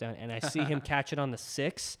a touchdown, and I see him catch it on the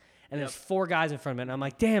 6, and there's 4 guys in front of him, and I'm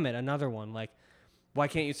like, damn it, another one. Like, why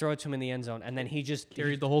can't you throw it to him in the end zone? And then he just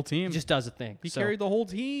carried the whole team. He just does a thing. He carried the whole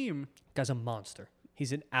team. Guy's a monster.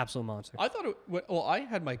 He's an absolute monster. I thought I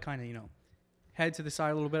had my kind of, head to the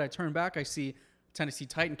side a little bit. I turn back. I see Tennessee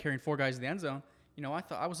Titan carrying 4 guys in the end zone. I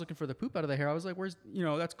thought I was looking for the poop out of the hair. I was like, where's,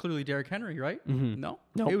 that's clearly Derrick Henry, right? Mm-hmm. No.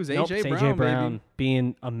 Nope. It was A.J. Brown, A.J. Brown baby.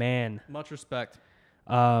 being a man. Much respect.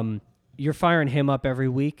 You're firing him up every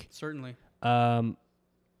week. Certainly.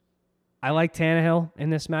 I like Tannehill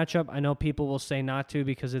in this matchup. I know people will say not to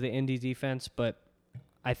because of the Indy defense, but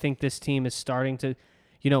I think this team is starting to,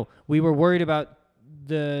 we were worried about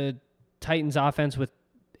the Titans offense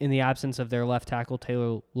in the absence of their left tackle,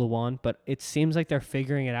 Taylor Lewan, but it seems like they're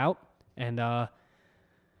figuring it out and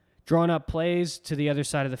drawing up plays to the other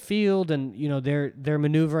side of the field, and they're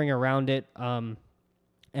maneuvering around it. And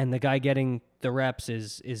the guy getting the reps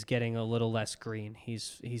is getting a little less green.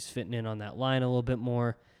 He's fitting in on that line a little bit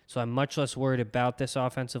more. So I'm much less worried about this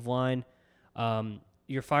offensive line.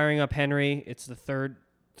 You're firing up Henry. It's the third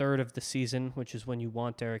of the season, which is when you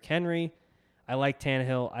want Derrick Henry. I like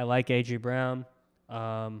Tannehill. I like A.J. Brown.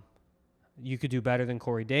 You could do better than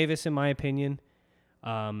Corey Davis, in my opinion.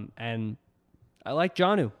 And I like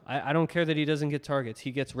Jonnu. I don't care that he doesn't get targets.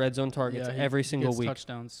 He gets red zone targets every single week.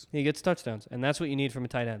 Touchdowns. He gets touchdowns, and that's what you need from a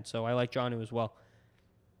tight end. So I like Jonnu as well.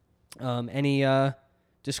 Any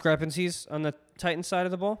discrepancies on the Titans side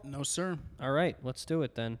of the ball? No, sir. All right, let's do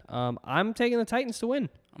it then. I'm taking the Titans to win.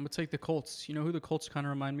 I'm going to take the Colts. You know who the Colts kind of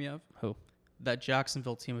remind me of? Who? That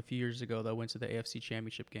Jacksonville team a few years ago that went to the AFC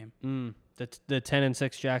Championship game. The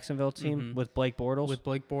 10-6 Jacksonville team with Blake Bortles. With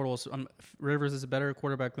Blake Bortles. Rivers is a better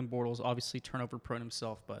quarterback than Bortles, obviously turnover prone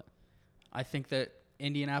himself, but I think that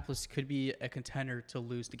Indianapolis could be a contender to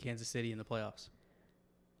lose to Kansas City in the playoffs.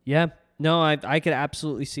 Yeah. No, I could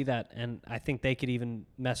absolutely see that, and I think they could even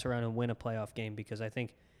mess around and win a playoff game because I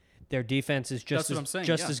think their defense is just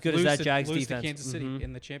as good as that Jags lose defense. To Kansas City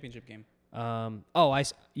in the championship game. I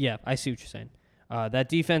see what you're saying. That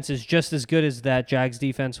defense is just as good as that Jags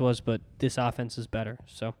defense was, but this offense is better.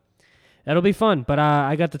 So that'll be fun. But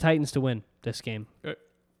I got the Titans to win this game. Okay.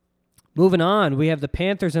 Moving on, we have the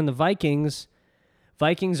Panthers and the Vikings.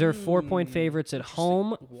 Vikings are 4-point favorites at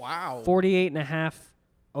home. Wow. 48.5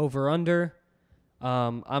 over/under.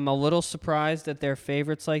 I'm a little surprised that they're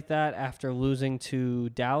favorites like that after losing to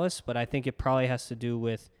Dallas, but I think it probably has to do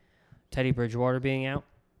with Teddy Bridgewater being out.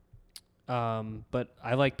 But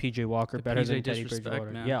I like P.J. Walker better than Teddy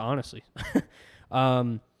Bridgewater. Man. Yeah, honestly.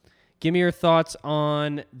 Give me your thoughts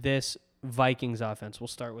on this Vikings offense. We'll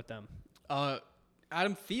start with them.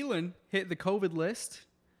 Adam Thielen hit the COVID list.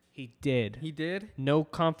 He did. He did? No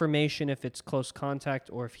confirmation if it's close contact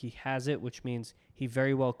or if he has it, which means he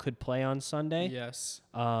very well could play on Sunday. Yes.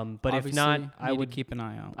 But obviously, if not, I would keep an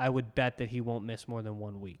eye out. I would bet that he won't miss more than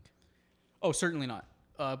 1 week. Oh, certainly not.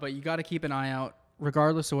 But you got to keep an eye out.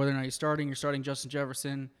 Regardless of whether or not you're starting Justin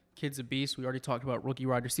Jefferson. Kid's a beast. We already talked about rookie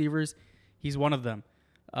wide receivers. He's one of them.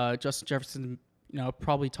 Justin Jefferson,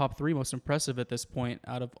 probably top 3 most impressive at this point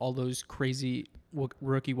out of all those crazy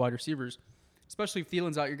rookie wide receivers. Especially if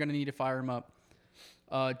Thielen's out, you're going to need to fire him up.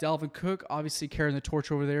 Dalvin Cook, obviously carrying the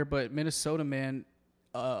torch over there. But Minnesota, man,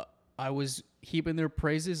 I was heaping their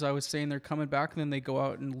praises. I was saying they're coming back, and then they go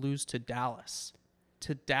out and lose to Dallas.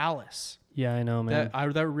 Yeah, I know, man.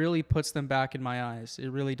 That really puts them back in my eyes.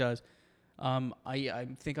 It really does. I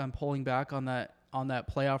think I'm pulling back on that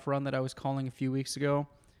playoff run that I was calling a few weeks ago.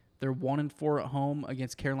 They're 1-4 at home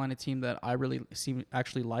against Carolina team that I really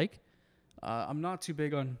actually like. I'm not too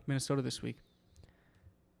big on Minnesota this week.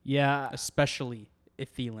 Yeah, especially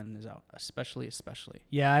if Thielen is out. Especially.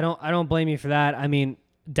 Yeah, I don't blame you for that. I mean,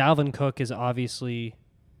 Dalvin Cook is obviously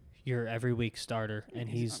your every week starter, and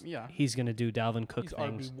he's going to do Dalvin Cook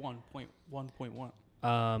things. He's RB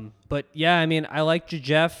 1.1. But yeah, I mean, I like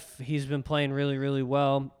Jeff. He's been playing really, really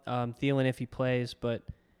well. Thielen if he plays, but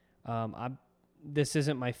this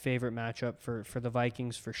isn't my favorite matchup for the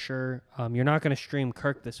Vikings for sure. You're not going to stream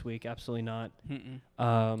Kirk this week, absolutely not.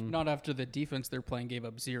 Not after the defense they're playing gave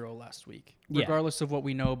up 0 last week. Regardless of what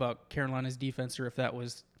we know about Carolina's defense, or if that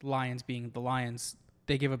was Lions being the Lions,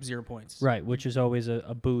 they gave up 0 points. Right, which is always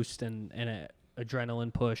a boost and an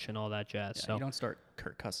adrenaline push and all that jazz. Yeah, so you don't start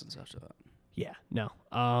Kirk Cousins after that. Yeah, no.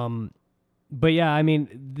 But yeah, I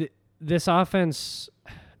mean, this offense,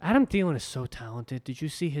 Adam Thielen is so talented. Did you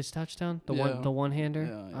see his touchdown? The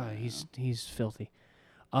one-hander? Yeah. He's filthy.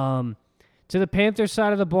 To the Panthers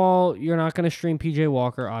side of the ball, you're not going to stream P.J.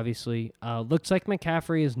 Walker, obviously. Looks like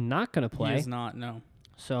McCaffrey is not going to play. He is not, no.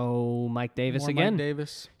 So Mike Davis More again. Mike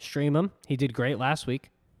Davis. Stream him. He did great last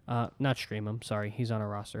week. Not stream him. Sorry, he's on a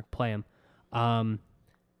roster. Play him.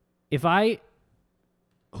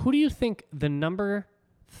 Who do you think the number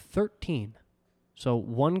 13, so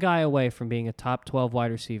one guy away from being a top 12 wide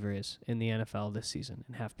receiver is in the NFL this season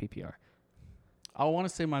in half PPR? I want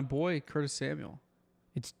to say my boy, Curtis Samuel.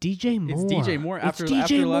 It's DJ Moore. It's DJ Moore after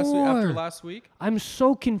last week. I'm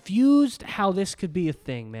so confused how this could be a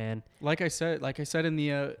thing, man. Like I said in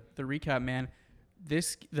the recap, man,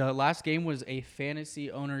 the last game was a fantasy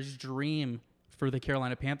owner's dream for the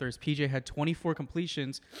Carolina Panthers. PJ had 24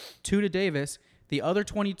 completions, 2 to Davis. The other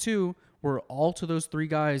 22 were all to those 3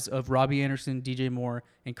 guys of Robbie Anderson, DJ Moore,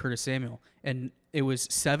 and Curtis Samuel. And it was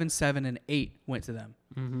 7, 7, and 8 went to them.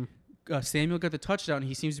 Mm-hmm. Samuel got the touchdown.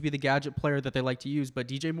 He seems to be the gadget player that they like to use. But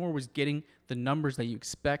DJ Moore was getting the numbers that you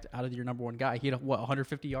expect out of your number 1 guy. He had,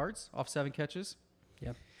 150 yards off 7 catches?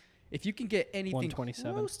 Yep. If you can get anything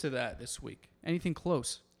close to that this week, anything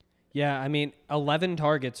close. Yeah, I mean, 11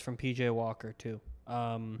 targets from PJ Walker too.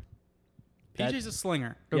 PJ's a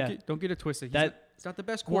slinger. Don't get it twisted. He's not the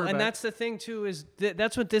best Well, quarterback. and that's the thing too is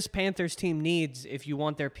that's what this Panthers team needs if you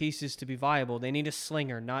want their pieces to be viable. They need a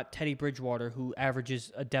slinger, not Teddy Bridgewater, who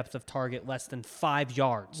averages a depth of target less than 5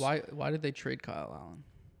 yards. Why did they trade Kyle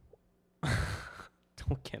Allen?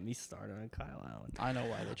 Don't get me started on Kyle Allen. I know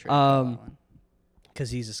why they traded Kyle Allen.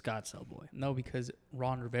 Because he's a Scottsdale boy. No, because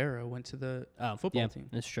Ron Rivera went to the football team.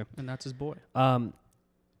 That's true. And that's his boy.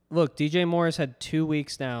 Look, DJ Moore has had 2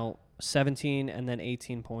 weeks now, 17 and then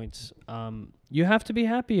 18 points. You have to be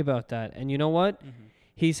happy about that. And you know what? Mm-hmm.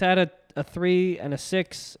 He's had a 3 and a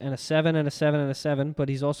 6 and a 7 and a 7 and a 7, but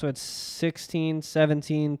he's also had 16,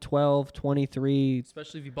 17, 12, 23.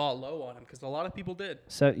 Especially if you bought low on him, because a lot of people did.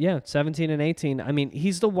 So, yeah, 17 and 18. I mean,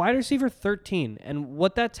 he's the wide receiver 13. And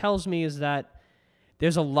what that tells me is that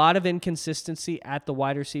there's a lot of inconsistency at the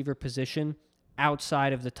wide receiver position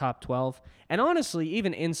outside of the top 12. And honestly,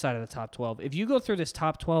 even inside of the top 12. If you go through this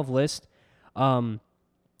top 12 list,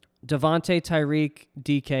 Devontae, Tyreek,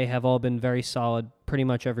 DK have all been very solid pretty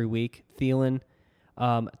much every week. Thielen.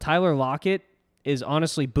 Tyler Lockett is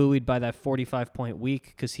honestly buoyed by that 45-point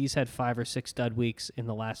week because he's had 5 or 6 stud weeks in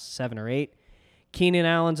the last 7 or 8. Keenan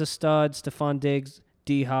Allen's a stud. Stephon Diggs,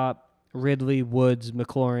 D-Hop, Ridley, Woods,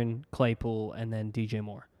 McLaurin, Claypool, and then DJ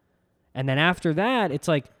Moore. And then after that, it's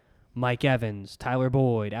like Mike Evans, Tyler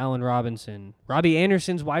Boyd, Allen Robinson. Robbie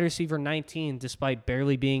Anderson's wide receiver 19 despite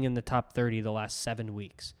barely being in the top 30 the last 7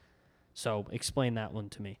 weeks. So explain that one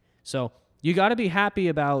to me. So you got to be happy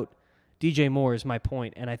about DJ Moore is my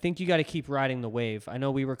point, and I think you got to keep riding the wave. I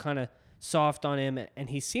know we were kind of soft on him, and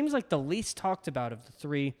he seems like the least talked about of the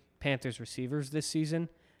 3 Panthers receivers this season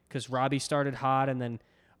because Robbie started hot, and then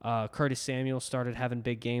Curtis Samuel started having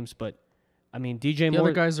big games. But, I mean, DJ Moore... The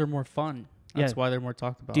other guys are more fun. That's why they're more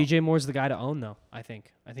talked about. DJ Moore's the guy to own, though, I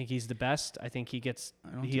think. I think he's the best. I think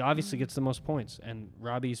he obviously gets the most points, and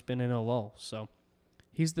Robbie's been in a lull, so...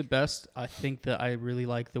 He's the best. I think that I really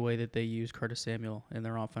like the way that they use Curtis Samuel in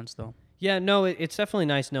their offense, though. Yeah, no, it's definitely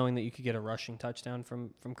nice knowing that you could get a rushing touchdown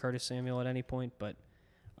from Curtis Samuel at any point, but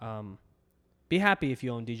be happy if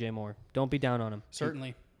you own DJ Moore. Don't be down on him.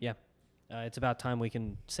 Certainly. Yeah. It's about time we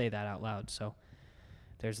can say that out loud, so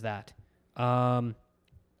there's that. I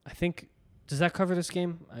think, does that cover this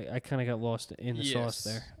game? I kind of got lost in the sauce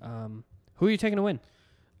there. Who are you taking to win?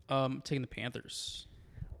 Taking the Panthers.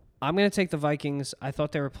 I'm going to take the Vikings. I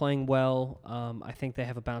thought they were playing well. I think they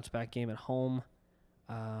have a bounce-back game at home.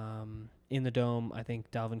 In the Dome, I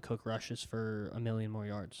think Dalvin Cook rushes for 1 million more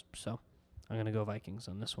yards. So I'm going to go Vikings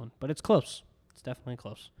on this one. But it's close. It's definitely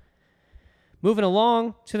close. Moving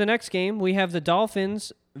along to the next game, we have the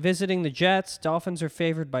Dolphins visiting the Jets. Dolphins are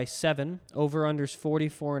favored by 7. Over-under's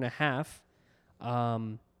 44.5.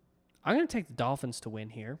 I'm going to take the Dolphins to win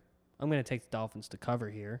here. I'm going to take the Dolphins to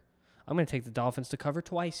cover here. I'm going to take the Dolphins to cover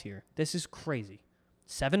twice here. This is crazy.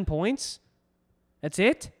 7 points? That's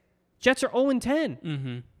it? Jets are 0-10.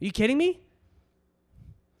 Mm-hmm. Are you kidding me?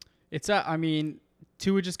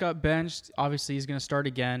 Tua just got benched. Obviously, he's going to start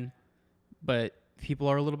again. But people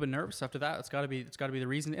are a little bit nervous after that. It's got to be the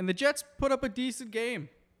reason. And the Jets put up a decent game.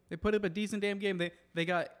 They put up a decent damn game. They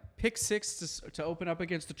got pick 6 to open up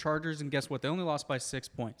against the Chargers, and guess what? They only lost by 6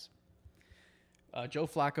 points. Joe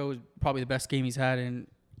Flacco is probably the best game he's had in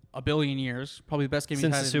a billion years. Probably the best game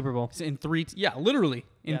since he's had the Super Bowl. In 3. Yeah, literally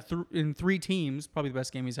in 3 teams. Probably the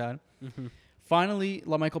best game he's had. Mm-hmm. Finally,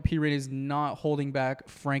 LaMichael Pirine is not holding back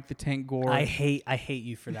Frank the Tank Gore. I hate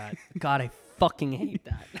you for that. God, I fucking hate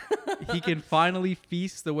that. He can finally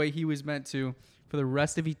feast the way he was meant to for the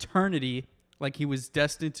rest of eternity, like he was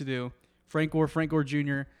destined to do. Frank Gore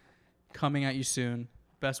Jr. coming at you soon.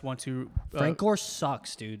 Best 1-2. Frank Gore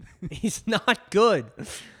sucks, dude. He's not good.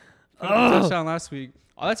 Touchdown last week.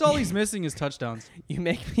 That's all he's missing is touchdowns. You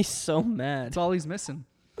make me so mad. That's all he's missing.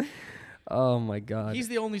 Oh my God. He's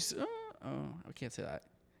the only. I can't say that.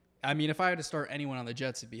 I mean, if I had to start anyone on the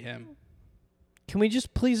Jets, it'd be him. Can we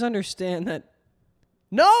just please understand that?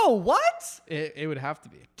 No, what? It would have to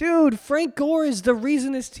be. Dude, Frank Gore is the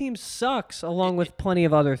reason his team sucks, along with plenty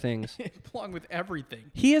of other things. Along with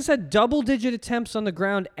everything. He has had double-digit attempts on the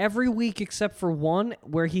ground every week except for one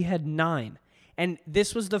where he had 9. And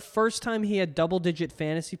this was the first time he had double-digit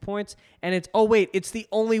fantasy points. And it's the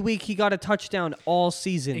only week he got a touchdown all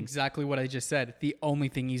season. Exactly what I just said. The only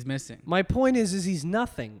thing he's missing. My point is he's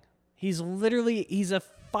nothing. He's a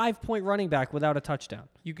 5-point running back without a touchdown.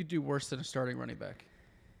 You could do worse than a starting running back.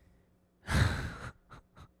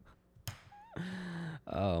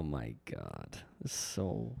 Oh, my God.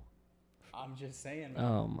 I'm just saying, man.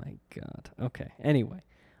 Oh, my God. Okay. Anyway.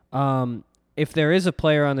 if there is a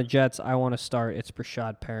player on the Jets I want to start, it's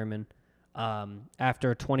Brashad Perriman.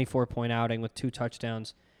 After a 24-point outing with 2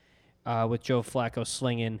 touchdowns, with Joe Flacco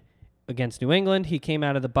slinging against New England, he came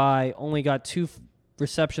out of the bye, only got 2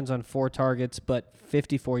 receptions on 4 targets, but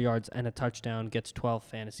 54 yards and a touchdown, gets 12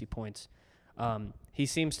 fantasy points. He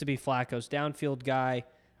seems to be Flacco's downfield guy.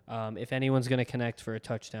 If anyone's going to connect for a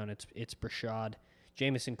touchdown, it's Brashad.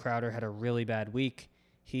 Jamison Crowder had a really bad week.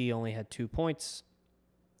 He only had 2 points.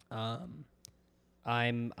 I'm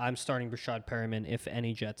starting Brashad Perriman, if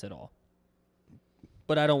any Jets at all.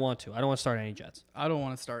 But I don't want to. I don't want to start any Jets. I don't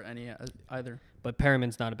want to start any either. But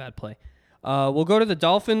Perriman's not a bad play. We'll go to the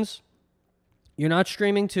Dolphins. You're not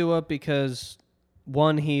streaming Tua because,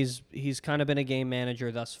 one, he's kind of been a game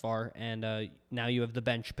manager thus far, and now you have the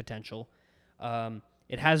bench potential.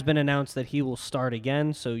 It has been announced that he will start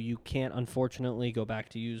again, so you can't, unfortunately, go back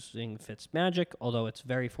to using Fitzmagic, although it's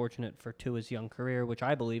very fortunate for Tua's young career, which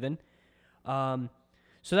I believe in. So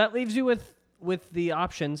that leaves you with the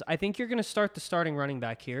options. I think you're going to start the starting running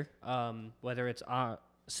back here, whether it's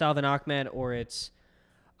Salvin Ahmed or it's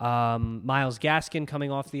Myles Gaskin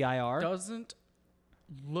coming off the IR. Doesn't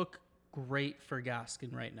look great for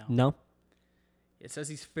Gaskin right now. No? It says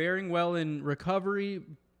he's faring well in recovery,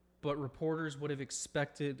 but reporters would have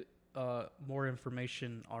expected more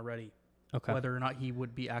information already. Okay. Whether or not he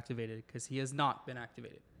would be activated, because he has not been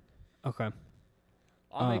activated. Okay.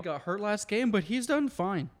 Ahmed got hurt last game, but he's done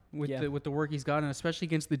fine with the work he's got, and especially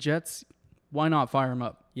against the Jets. Why not fire him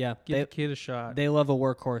up? Yeah. Give the kid a shot. They love a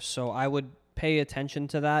workhorse, so I would pay attention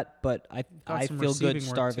to that, but I feel good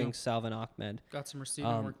starving Salvin Ahmed. Got some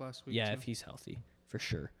receiving work last week, yeah, too. if he's healthy, for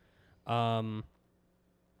sure.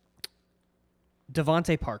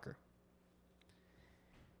 Devontae Parker.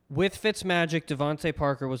 With Fitzmagic, Devontae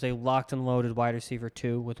Parker was a locked and loaded wide receiver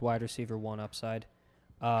 2 with wide receiver 1 upside.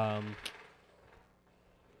 Man,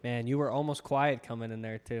 you were almost quiet coming in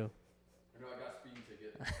there, too. No, I got speeding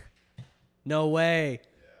ticket. No way.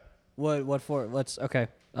 Yeah. What for? Okay.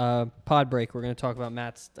 Pod break. We're going to talk about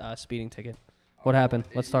Matt's speeding ticket. What happened?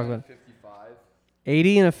 Let's talk about it. 55.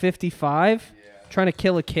 80 and a 55? Yeah. Trying to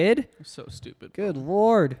kill a kid? You're so stupid. Good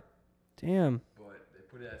Lord. Damn. But they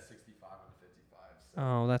put it at 65 and 55. So.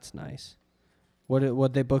 Oh, that's nice.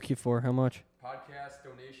 What'd they book you for? How much? Podcast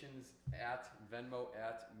donations at Venmo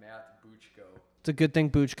at Matt Buchko. It's a good thing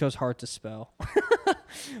Buchko's hard to spell.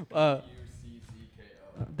 Buchko.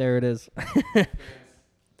 There it is.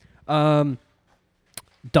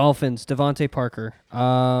 Dolphins, Devontae Parker.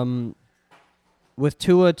 With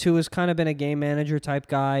Tua's kind of been a game manager type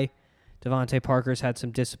guy. Devontae Parker's had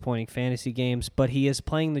some disappointing fantasy games, but he is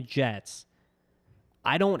playing the Jets.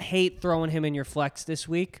 I don't hate throwing him in your flex this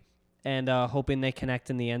week and hoping they connect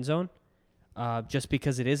in the end zone, just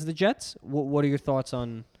because it is the Jets. What are your thoughts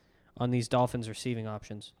on these Dolphins receiving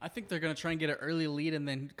options? I think they're going to try and get an early lead and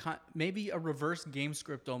then maybe a reverse game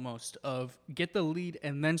script almost of get the lead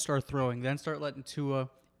and then start throwing, then start letting Tua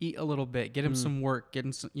eat a little bit, get him some work, get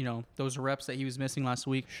him some, those reps that he was missing last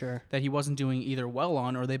week that he wasn't doing either well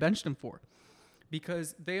on or they benched him for.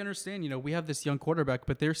 Because they understand, we have this young quarterback,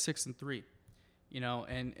 but they're 6-3,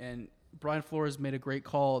 and Brian Flores made a great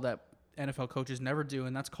call that NFL coaches never do,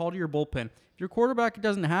 and that's call to your bullpen. If your quarterback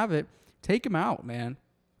doesn't have it, take him out, man.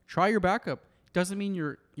 Try your backup. Doesn't mean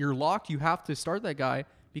you're locked. You have to start that guy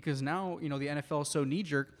because now, the NFL is so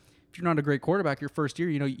knee-jerk. If you're not a great quarterback your first year,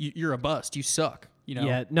 you're a bust. You suck,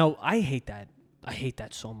 Yeah, no, I hate that. I hate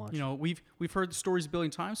that so much. We've heard the stories a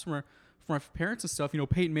billion times from our parents and stuff.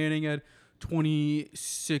 Peyton Manning had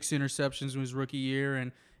 26 interceptions in his rookie year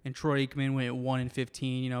and Troy Aikman went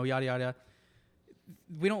 1-15, yada, yada.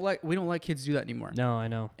 We don't let kids do that anymore. No, I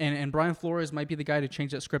know. And Brian Flores might be the guy to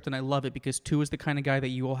change that script, and I love it because Tua is the kind of guy that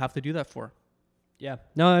you will have to do that for. Yeah.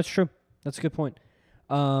 No, that's true. That's a good point.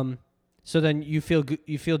 So then you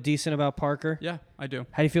feel decent about Parker? Yeah, I do.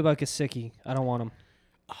 How do you feel about Gesicki? I don't want him.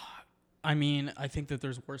 I think that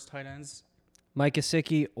there's worse tight ends. Mike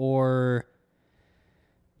Gesicki or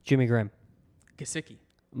Jimmy Graham? Gesicki.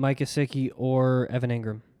 Mike Gesicki or Evan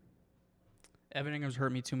Ingram? Evan Ingram's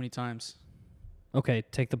hurt me too many times. Okay,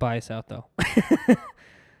 take the bias out, though.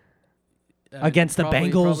 Against the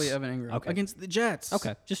Bengals? Probably Evan Ingram. Okay. Against the Jets.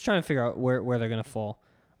 Okay, just trying to figure out where they're going to fall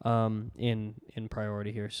in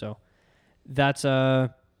priority here. So that's I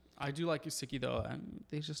do like Gesicki, though.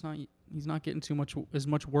 He's not getting as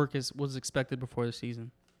much work as was expected before the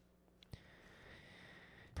season.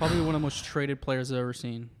 Probably one of the most traded players I've ever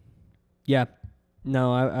seen. Yeah.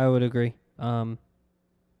 No, I would agree. I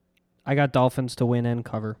got Dolphins to win and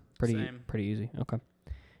cover. Pretty easy. Okay.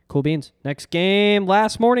 Cool beans. Next game,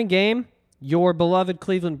 last morning game. Your beloved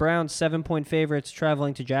Cleveland Browns, 7-point favorites,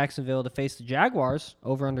 traveling to Jacksonville to face the Jaguars.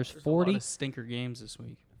 Over-under's There's 40. a lot of stinker games this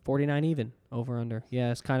week. 49 even. Over-under.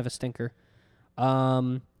 Yeah, it's kind of a stinker.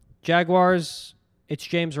 Jaguars, it's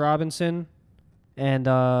James Robinson. And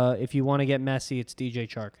if you want to get messy, it's DJ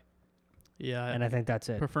Chark. Yeah, And I think that's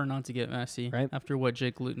it. prefer not to get messy Right? after what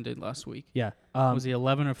Jake Luton did last week. Yeah. Was he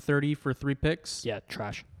 11 of 30 for 3 picks? Yeah,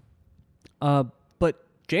 trash. But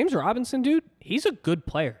James Robinson, dude, he's a good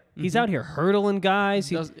player. He's out here hurdling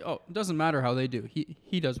guys. It doesn't matter how they do.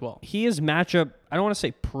 He does well. He is matchup, I don't want to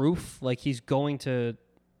say proof, like he's going to,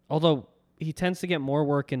 although he tends to get more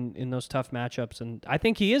work in those tough matchups, and I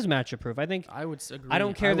think he is matchup proof. I think I would agree. I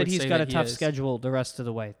don't care that he's got a tough is. schedule the rest of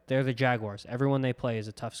the way. They're the Jaguars. Everyone they play is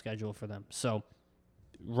a tough schedule for them. So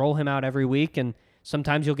roll him out every week, and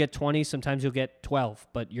sometimes you'll get 20, sometimes you'll get 12,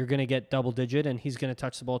 but you're going to get double digit, and he's going to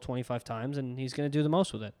touch the ball 25 times, and he's going to do the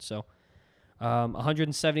most with it. So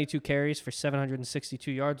 172 carries for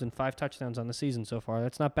 762 yards and 5 touchdowns on the season so far.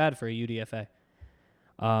 That's not bad for a UDFA.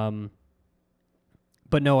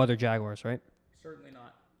 But no other Jaguars, right? Certainly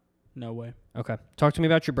not. No way. Okay. Talk to me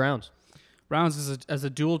about your Browns. Browns as a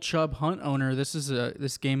dual Chubb Hunt owner,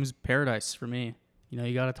 this game is paradise for me. You know,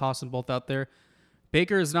 you got to toss them both out there.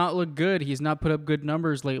 Baker has not looked good. He's not put up good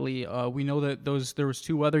numbers lately. We know that there was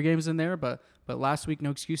 2 weather games in there, but last week,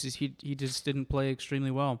 no excuses. He just didn't play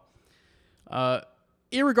extremely well.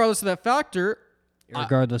 Irregardless of that factor,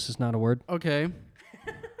 Regardless is not a word. okay,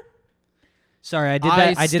 Sorry, I did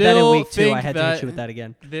that. I did that in still week 2. I think had to that hit you with that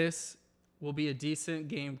again. this will be a decent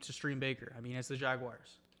game to stream Baker. I mean, it's the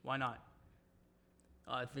Jaguars. Why not?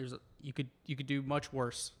 You could do much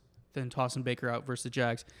worse than tossing Baker out versus the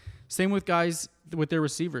Jags. Same with guys with their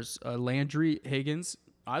receivers, Landry, Higgins.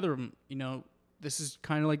 Either of them. You know, this is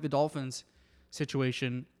kind of like the Dolphins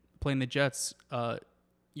situation playing the Jets.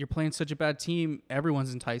 You're playing such a bad team,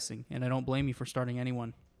 everyone's enticing, and I don't blame you for starting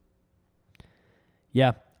anyone.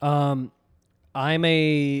 Yeah. I'm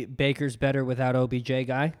a Baker's better without OBJ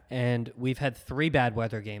guy, and we've had 3 bad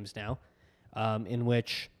weather games now in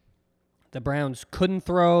which the Browns couldn't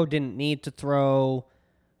throw, didn't need to throw,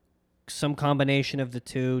 some combination of the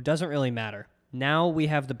two. Doesn't really matter. Now we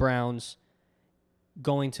have the Browns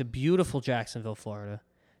going to beautiful Jacksonville, Florida,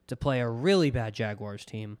 to play a really bad Jaguars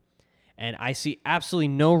team, and I see absolutely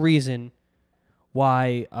no reason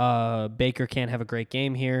why Baker can't have a great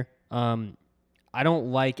game here. I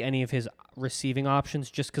don't like any of his receiving options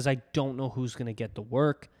just because I don't know who's going to get the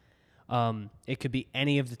work. It could be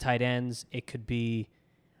any of the tight ends. It could be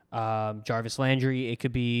Jarvis Landry. It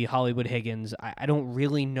could be Hollywood Higgins. I don't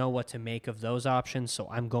really know what to make of those options, so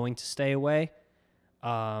I'm going to stay away.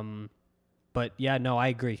 But, yeah, no, I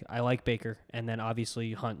agree. I like Baker. And then,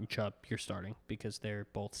 obviously, Hunt and Chubb, you're starting because they're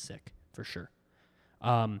both sick for sure.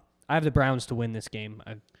 I have the Browns to win this game.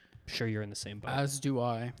 I'm sure you're in the same boat. As do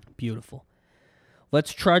I. Beautiful.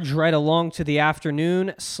 Let's trudge right along to the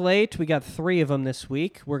afternoon slate. We got 3 of them this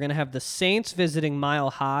week. We're going to have the Saints visiting Mile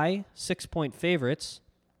High, 6-point favorites.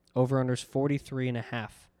 Over-unders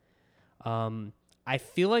 43.5. I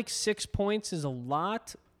feel like 6 points is a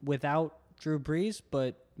lot without Drew Brees,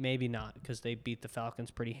 but maybe not because they beat the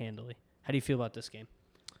Falcons pretty handily. How do you feel about this game?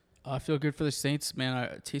 I feel good for the Saints,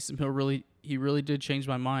 man. Taysom Hill really did change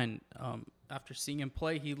my mind. After seeing him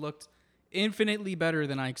play, he looked infinitely better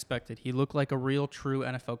than I expected. He looked like a real, true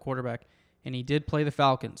NFL quarterback, and he did play the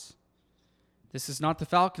Falcons. This is not the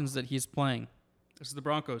Falcons that he's playing. This is the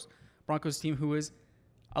Broncos. Broncos team who is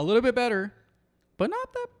a little bit better, but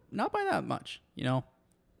not by that much. You know,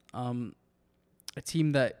 a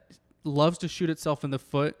team that loves to shoot itself in the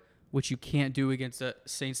foot, which you can't do against a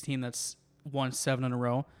Saints team that's won 7 in a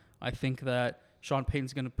row. I think that Sean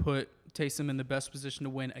Payton's going to put Taysom in the best position to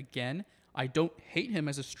win again. I don't hate him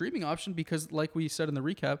as a streaming option because, like we said in the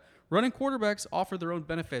recap, running quarterbacks offer their own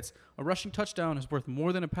benefits. A rushing touchdown is worth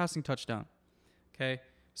more than a passing touchdown. Okay,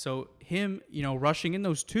 so him, rushing in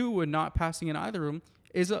those 2 and not passing in either of them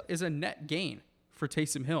is a net gain for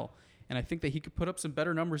Taysom Hill. And I think that he could put up some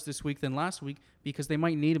better numbers this week than last week because they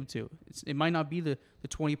might need him to. It might not be the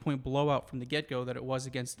 20-point blowout from the get-go that it was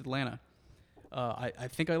against Atlanta. I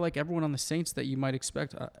think I like everyone on the Saints that you might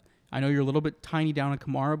expect. I know you're a little bit tiny down on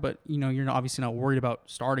Kamara, but you're obviously not worried about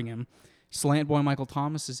starting him. Slant boy Michael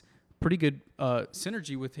Thomas is pretty good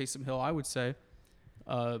synergy with Taysom Hill, I would say,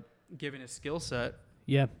 given his skill set.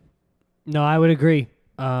 Yeah. No, I would agree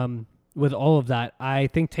with all of that. I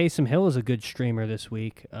think Taysom Hill is a good streamer this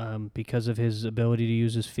week because of his ability to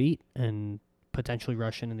use his feet and potentially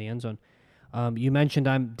rush in the end zone. You mentioned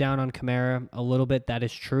I'm down on Kamara a little bit. That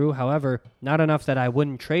is true. However, not enough that I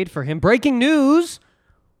wouldn't trade for him. Breaking news!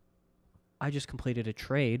 I just completed a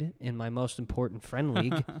trade in my most important friend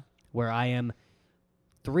league. where I am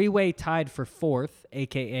three-way tied for fourth,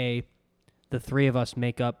 a.k.a. the three of us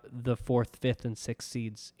make up the fourth, fifth, and sixth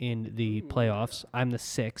seeds in the playoffs. I'm the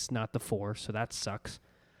 6, not the 4, so that sucks.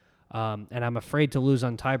 And I'm afraid to lose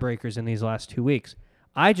on tiebreakers in these last 2 weeks.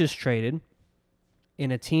 I just traded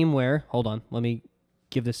in a team where, hold on, let me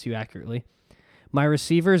give this to you accurately. My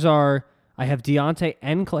receivers are, I have Deontay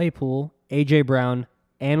and Claypool, A.J. Brown,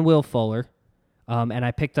 and Will Fuller, and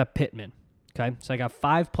I picked up Pittman. Okay, so I got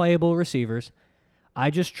 5 playable receivers. I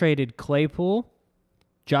just traded Claypool,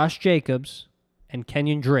 Josh Jacobs, and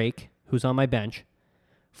Kenyon Drake, who's on my bench,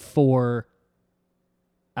 for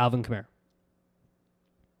Alvin Kamara.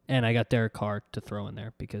 And I got Derek Carr to throw in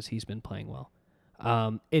there because he's been playing well.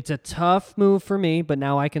 It's a tough move for me, but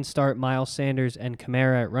now I can start Miles Sanders and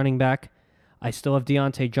Kamara at running back. I still have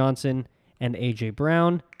Deontay Johnson and A.J.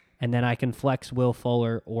 Brown, and then I can flex Will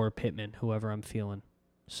Fuller or Pittman, whoever I'm feeling.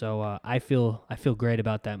 So I feel great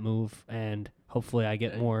about that move, and hopefully I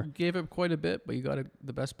get more. You gave up quite a bit, but you got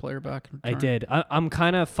the best player back in return. I did. I'm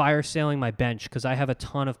kind of fire sailing my bench because I have a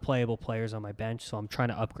ton of playable players on my bench, so I'm trying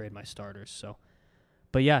to upgrade my starters. So,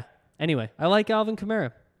 but yeah. Anyway, I like Alvin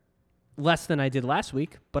Kamara. Less than I did last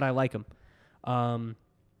week, but I like him.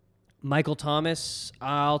 Michael Thomas,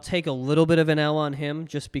 I'll take a little bit of an L on him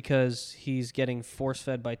just because he's getting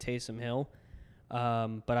force-fed by Taysom Hill.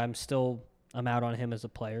 But I'm out on him as a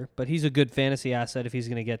player. But he's a good fantasy asset if he's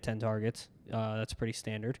going to get 10 targets. That's pretty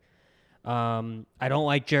standard. I don't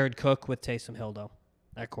like Jared Cook with Taysom Hill, though,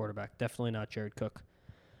 at quarterback. Definitely not Jared Cook.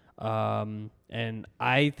 And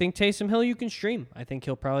I think Taysom Hill you can stream. I think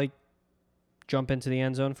he'll probably jump into the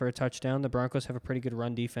end zone for a touchdown. The Broncos have a pretty good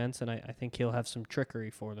run defense, and I think he'll have some trickery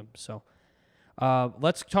for them. So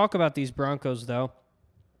let's talk about these Broncos, though.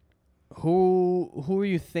 Who are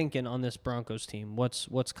you thinking on this Broncos team?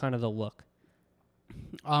 What's kind of the look?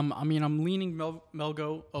 I mean, I'm leaning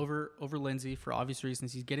Melgo over Lindsey for obvious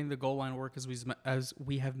reasons. He's getting the goal line work as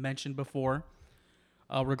we have mentioned before.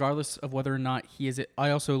 Regardless of whether or not he is it,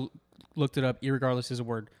 I also looked it up. Irregardless is a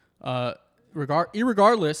word.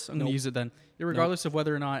 Irregardless, I'm going to use it then. Irregardless of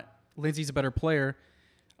whether or not Lindsey's a better player,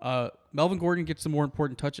 Melvin Gordon gets the more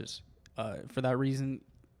important touches. For that reason,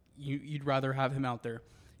 you'd rather have him out there.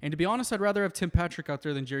 And to be honest, I'd rather have Tim Patrick out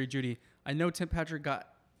there than Jerry Jeudy. I know Tim Patrick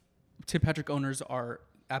owners are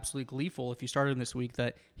absolutely gleeful if you started him this week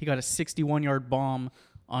that he got a 61-yard bomb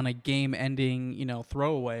on a game-ending,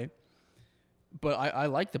 throwaway. But I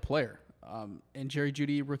like the player. And Jerry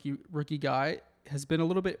Jeudy, rookie guy, has been a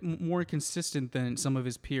little bit more consistent than some of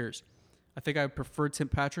his peers. I think I prefer Tim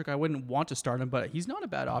Patrick. I wouldn't want to start him, but he's not a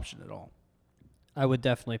bad option at all. I would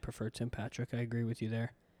definitely prefer Tim Patrick. I agree with you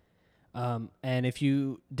there. And if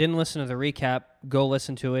you didn't listen to the recap, go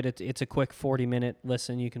listen to it. It's a quick 40-minute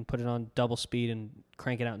listen. You can put it on double speed and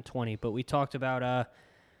crank it out in 20. But we talked about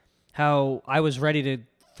how I was ready to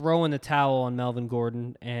throw in the towel on Melvin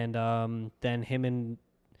Gordon, and then him and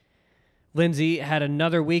Lindsey had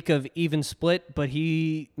another week of even split, but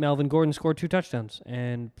Melvin Gordon scored 2 touchdowns.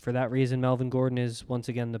 And for that reason, Melvin Gordon is once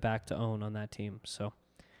again the back to own on that team. So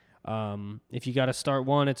if you got to start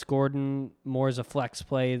one, it's Gordon more as a flex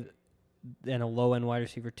play than a low-end wide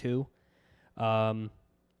receiver 2. I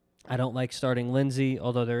don't like starting Lindsey,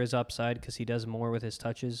 although there is upside because he does more with his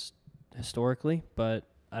touches historically, but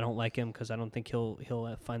I don't like him because I don't think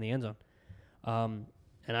he'll find the end zone.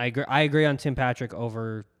 And I agree on Tim Patrick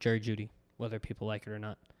over Jerry Jeudy, whether people like it or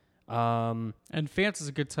not. And Fance is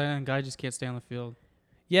a good tight end guy, just can't stay on the field.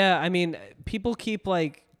 Yeah, I mean, people keep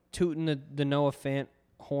tooting the Noah Fant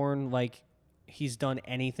horn like he's done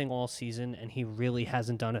anything all season, and he really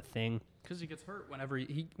hasn't done a thing. Because he gets hurt whenever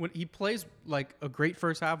when he plays a great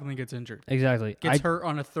first half and then gets injured. Exactly. Gets hurt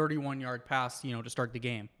on a 31-yard pass, to start the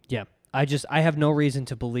game. Yeah. I have no reason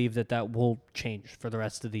to believe that will change for the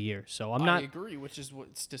rest of the year. So I agree, which is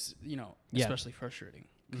what's just, especially frustrating.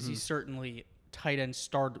 Because he's certainly tight end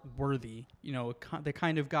start worthy, the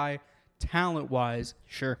kind of guy talent-wise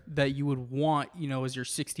sure that you would want, as your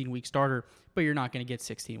 16-week starter, but you're not going to get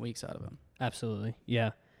 16 weeks out of him. Absolutely.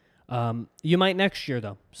 Yeah. You might next year,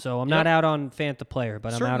 though. So I'm not out on Fant the player,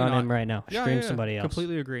 but I'm out on him right now. Stream somebody else.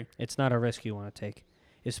 Completely agree. It's not a risk you want to take,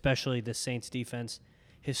 especially the Saints defense.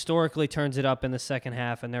 Historically turns it up in the second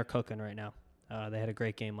half, and they're cooking right now. They had a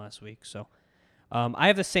great game last week. So I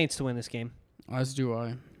have the Saints to win this game. As do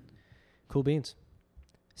I. Cool beans.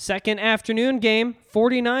 Second afternoon game,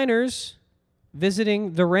 49ers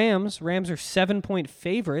visiting the Rams. Rams are 7-point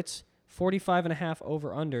favorites, 45.5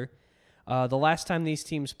 over-under. The last time these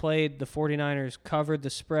teams played, the 49ers covered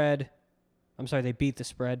the spread. I'm sorry, they beat the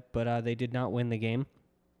spread, but they did not win the game.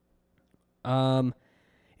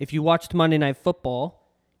 If you watched Monday Night Football,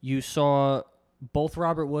 you saw both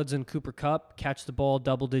Robert Woods and Cooper Kupp catch the ball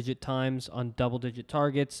double-digit times on double-digit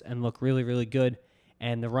targets and look really, really good.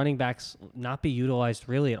 And the running backs not be utilized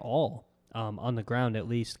really at all, on the ground at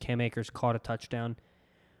least. Cam Akers caught a touchdown.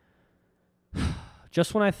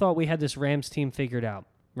 Just when I thought we had this Rams team figured out,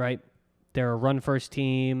 right? They're a run-first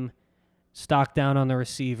team, stock down on the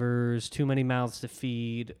receivers, too many mouths to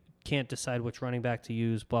feed, can't decide which running back to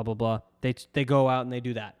use, blah, blah, blah. They go out and they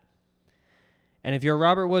do that. And if you're a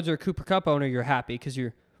Robert Woods or a Cooper Kupp owner, you're happy because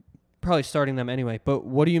you're probably starting them anyway. But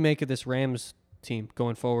what do you make of this Rams team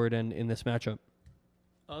going forward and in this matchup?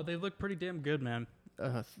 They look pretty damn good, man.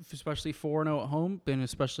 Especially 4-0 at home, been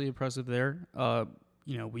especially impressive there.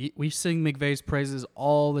 We sing McVay's praises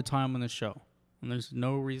all the time on this show, and there's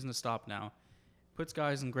no reason to stop now. Puts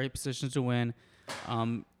guys in great positions to win.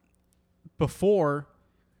 Before,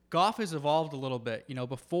 Goff has evolved a little bit.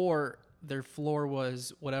 Before their floor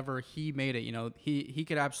was whatever he made it. He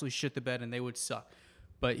could absolutely shit the bed and they would suck.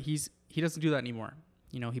 But he doesn't do that anymore.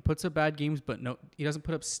 He puts up bad games, but no, he doesn't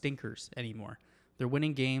put up stinkers anymore. They're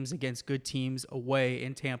winning games against good teams away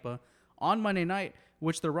in Tampa on Monday night,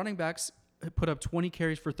 which their running backs put up 20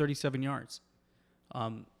 carries for 37 yards.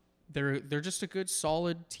 They're just a good,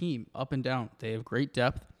 solid team up and down. They have great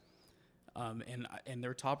depth, and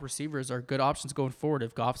their top receivers are good options going forward.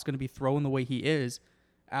 If Goff's going to be throwing the way he is,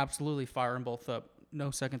 absolutely fire them both up.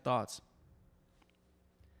 No second thoughts.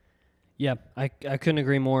 Yeah, I couldn't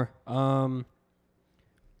agree more. I'm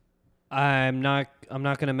not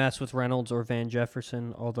going to mess with Reynolds or Van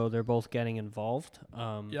Jefferson, although they're both getting involved.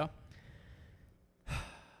 Yeah.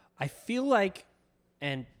 I feel like,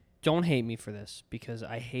 and don't hate me for this because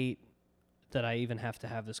I hate that I even have to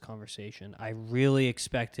have this conversation. I really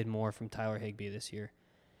expected more from Tyler Higbee this year.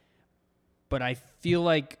 But I feel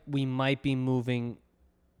like we might be moving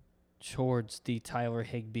towards the Tyler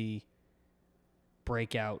Higbee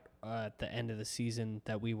breakout at the end of the season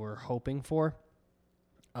that we were hoping for.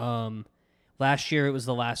 Last year it was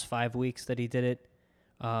the last 5 weeks that he did it.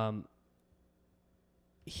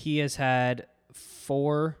 He has had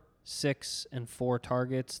 4, 6, and 4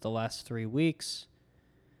 targets the last 3 weeks.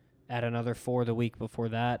 Add another 4 the week before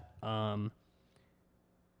that. I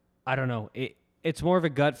don't know. It's more of a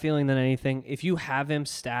gut feeling than anything. If you have him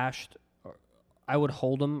stashed, I would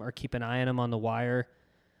hold him or keep an eye on him on the wire.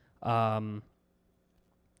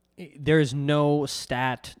 There's no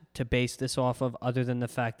stat to base this off of other than the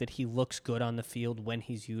fact that he looks good on the field when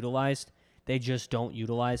he's utilized. They just don't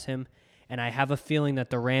utilize him. And I have a feeling that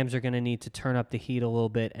the Rams are going to need to turn up the heat a little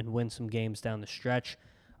bit and win some games down the stretch.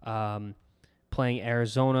 Playing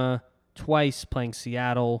Arizona twice, playing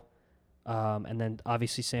Seattle, and then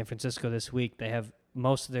obviously San Francisco this week. They have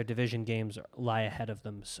most of their division games lie ahead of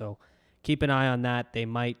them. So keep an eye on that. They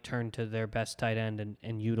might turn to their best tight end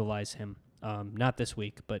and utilize him. Not this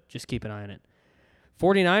week, but just keep an eye on it.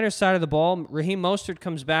 49ers side of the ball, Raheem Mostert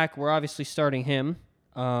comes back. We're obviously starting him.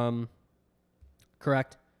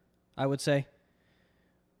 Correct, I would say.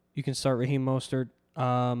 You can start Raheem Mostert.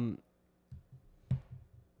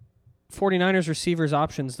 49ers receivers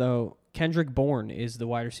options, though. Kendrick Bourne is the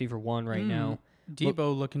wide receiver 1 right now.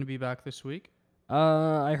 Debo looking to be back this week.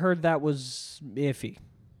 I heard that was iffy.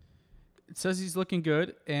 It says he's looking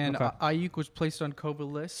good, and Okay. Ayuk was placed on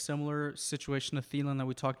COVID list. Similar situation to Thielen that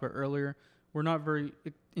we talked about earlier. We're not very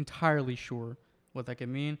entirely sure what that could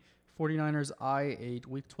mean. 49ers eye a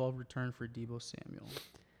Week 12 return for Debo Samuel.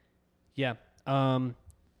 Yeah.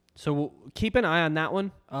 So we'll keep an eye on that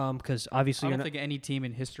one because obviously I don't think any team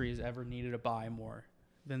in history has ever needed a bye more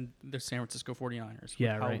than the San Francisco 49ers.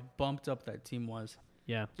 Yeah, how right. bumped up that team was.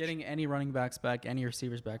 Yeah. Getting any running backs back, any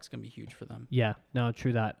receivers back is going to be huge for them. Yeah, no,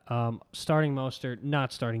 true that. Starting Mostert,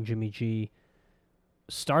 not starting Jimmy G.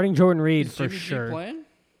 Starting Jordan Reed Is for Jimmy G sure. playing?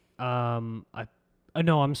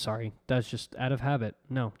 No, I'm sorry. That's just out of habit.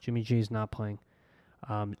 No, Jimmy G is not playing.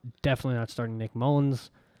 Definitely not starting Nick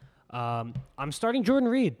Mullins. I'm starting Jordan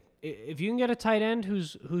Reed. If you can get a tight end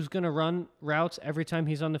who's going to run routes every time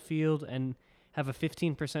he's on the field and have a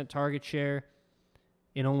 15% target share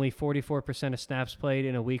in only 44% of snaps played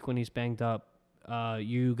in a week when he's banged up,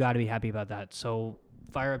 you got to be happy about that. So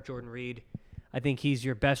fire up Jordan Reed. I think he's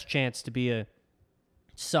your best chance to be a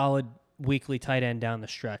solid weekly tight end down the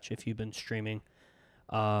stretch if you've been streaming.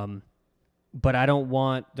 But I don't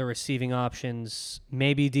want the receiving options.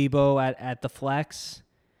 Maybe Debo at the flex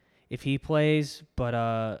if he plays, but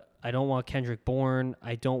I don't want Kendrick Bourne.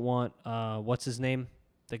 I don't want, what's his name?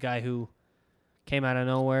 The guy who came out of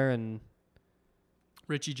nowhere and...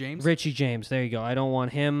 Richie James? Richie James, there you go. I don't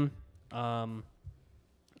want him. Brandon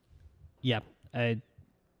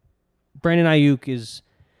Ayuk is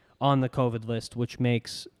on the COVID list, which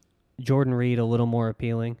makes Jordan Reed a little more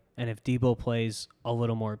appealing, and if Debo plays, a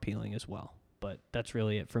little more appealing as well. But that's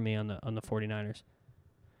really it for me on the 49ers.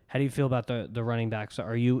 How do you feel about the running backs?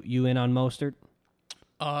 Are you in on Mostert?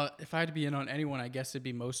 If I had to be in on anyone, I guess it'd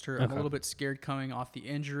be Mostert. I'm a little bit scared coming off the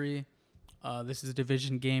injury. This is a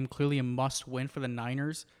division game, clearly a must-win for the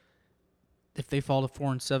Niners. If they fall to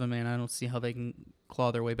 4-7, man, I don't see how they can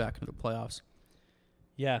claw their way back into the playoffs.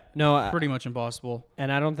 Yeah, no, Pretty much impossible.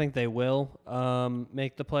 and I don't think they will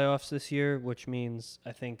make the playoffs this year, which means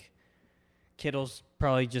I think Kittle's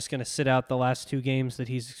probably just going to sit out the last 2 games that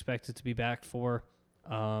he's expected to be back for.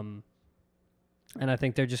 And I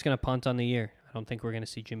think they're just going to punt on the year. I don't think we're going to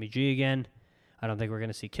see Jimmy G again. I don't think we're going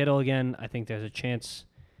to see Kittle again. I think there's a chance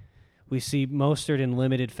we see Mostert in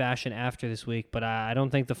limited fashion after this week, but I don't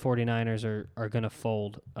think the 49ers are going to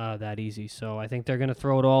fold that easy. So I think they're going to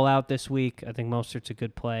throw it all out this week. I think Mostert's a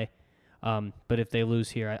good play. But if they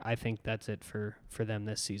lose here, I think that's it for them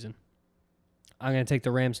this season. I'm going to take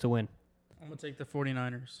the Rams to win. I'm going to take the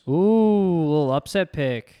 49ers. Ooh, a little upset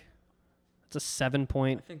pick. It's a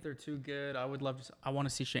 7-point. I think they're too good. I want to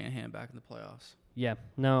see Shanahan back in the playoffs. Yeah.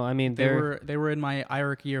 No, I mean, They were in my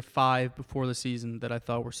hierarchy of 5 before the season that I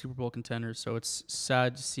thought were Super Bowl contenders, so it's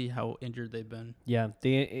sad to see how injured they've been. Yeah,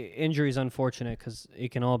 the injury is unfortunate because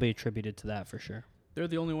it can all be attributed to that for sure. They're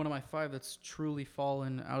the only one of my 5 that's truly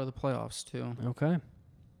fallen out of the playoffs, too. Okay.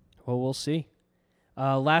 Well, we'll see.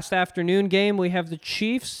 Last afternoon game, we have the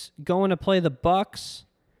Chiefs going to play the Bucks.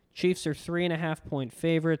 Chiefs are 3.5-point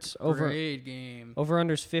favorites. Great game.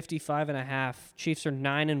 Over-under's 55.5. Chiefs are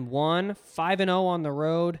 9-1, 5-0 on the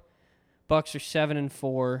road. Bucks are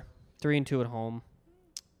 7-4, 3-2 at home.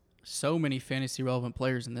 So many fantasy relevant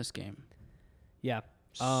players in this game. Yeah.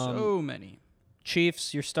 So many.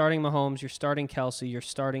 Chiefs, you're starting Mahomes, you're starting Kelsey, you're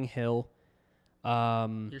starting Hill.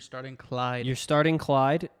 You're starting Clyde. You're starting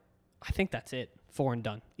Clyde. I think that's it. 4 and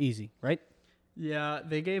done. Easy, right? Yeah,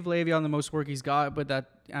 they gave Le'Veon the most work he's got, but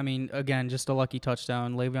again, just a lucky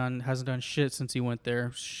touchdown. Le'Veon hasn't done shit since he went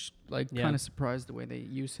there. Kind of surprised the way they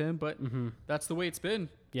use him, but that's the way it's been.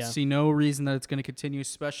 Yeah. See no reason that it's going to continue,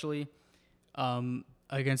 especially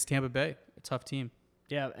against Tampa Bay, a tough team.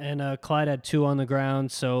 Yeah, and Clyde had 2 on the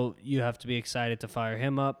ground, so you have to be excited to fire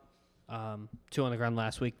him up. 2 on the ground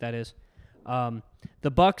last week, that is.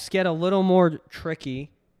 The Bucks get a little more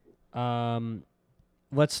tricky.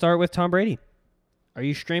 Let's start with Tom Brady. Are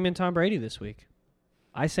you streaming Tom Brady this week?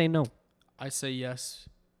 I say no. I say yes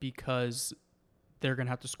because they're going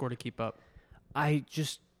to have to score to keep up.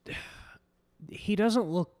 He doesn't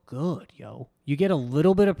look good, yo. You get a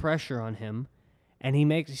little bit of pressure on him, and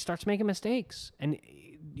he starts making mistakes. And,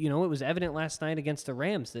 it was evident last night against the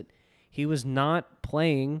Rams that he was not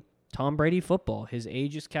playing Tom Brady football. His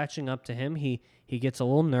age is catching up to him. He gets a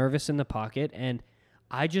little nervous in the pocket, and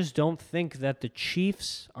I just don't think that the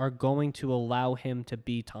Chiefs are going to allow him to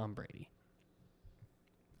be Tom Brady.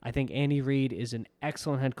 I think Andy Reid is an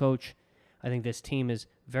excellent head coach. I think this team is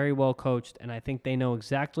very well coached, and I think they know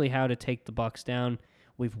exactly how to take the Bucs down.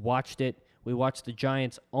 We've watched it. We watched the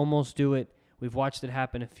Giants almost do it. We've watched it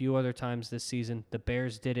happen a few other times this season. The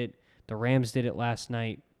Bears did it. The Rams did it last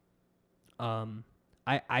night.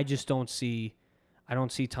 I just don't see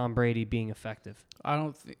Tom Brady being effective.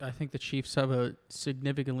 I think the Chiefs have a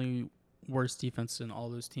significantly worse defense than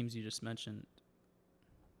all those teams you just mentioned.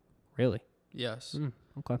 Really? Yes.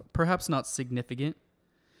 Okay. Perhaps not significant,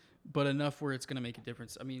 but enough where it's going to make a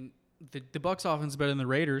difference. I mean, the Bucs offense is better than the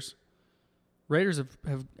Raiders. Raiders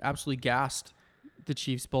have absolutely gassed the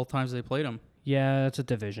Chiefs both times they played them. Yeah, it's a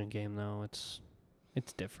division game though. It's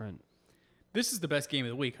different. This is the best game of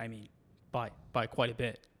the week. I mean, by quite a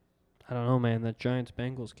bit. I don't know, man. That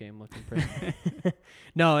Giants-Bengals game looking pretty.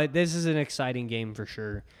 No, this is an exciting game for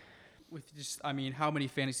sure. With how many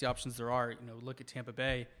fantasy options there are. Look at Tampa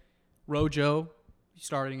Bay. Rojo,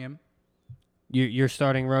 starting him. You're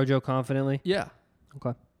starting Rojo confidently? Yeah.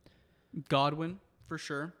 Okay. Godwin, for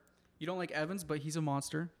sure. You don't like Evans, but he's a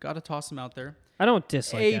monster. Got to toss him out there. I don't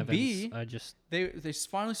dislike AB, Evans. I just they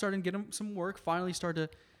finally started to get him some work. Finally started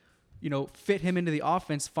to, fit him into the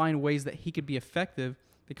offense. Find ways that he could be effective.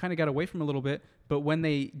 They kind of got away from him a little bit, but when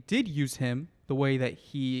they did use him the way that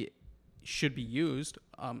he should be used,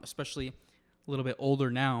 especially a little bit older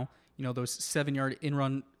now, those 7-yard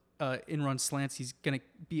in-run slants, he's going to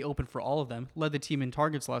be open for all of them. Led the team in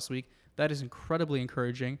targets last week. That is incredibly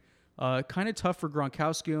encouraging. Kind of tough for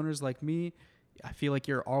Gronkowski owners like me. I feel like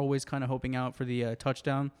you're always kind of hoping out for the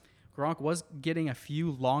touchdown. Gronk was getting a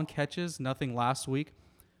few long catches, nothing last week,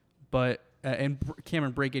 but and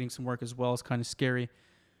Cameron Brate getting some work as well is kind of scary.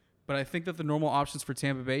 But I think that the normal options for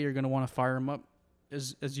Tampa Bay, you're going to want to fire them up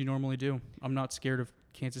as you normally do. I'm not scared of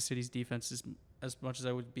Kansas City's defense as much as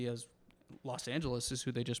I would be as Los Angeles is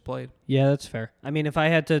who they just played. Yeah, that's fair. I mean, if I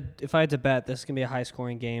had to bet, this is gonna be a high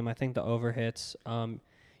scoring game. I think the over hits.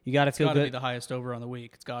 You got to It's feel got to be good. the highest over on the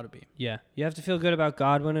week. It's got to be. Yeah, you have to feel good about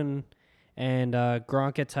Godwin and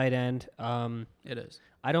Gronk at tight end. It is.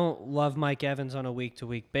 I don't love Mike Evans on a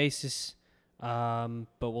week-to-week basis, but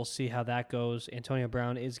we'll see how that goes. Antonio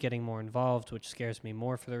Brown is getting more involved, which scares me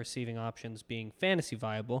more for the receiving options being fantasy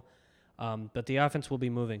viable, but the offense will be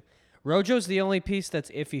moving. Rojo's the only piece that's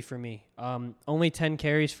iffy for me. Only 10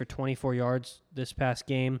 carries for 24 yards this past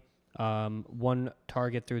game, 1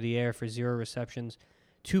 target through the air for 0 receptions,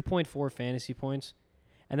 2.4 fantasy points,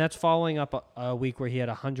 and that's following up a week where he had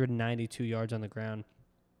 192 yards on the ground.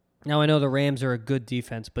 Now, I know the Rams are a good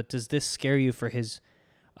defense, but does this scare you for his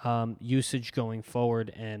usage going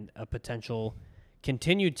forward and a potential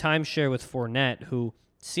continued timeshare with Fournette, who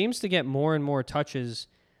seems to get more and more touches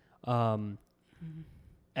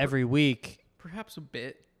every week? Perhaps a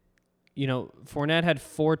bit. You know, Fournette had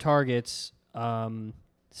 4 targets,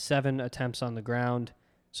 7 attempts on the ground,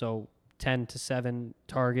 so 10 to 7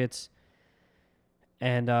 targets.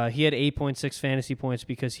 And he had 8.6 fantasy points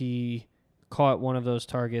because he caught one of those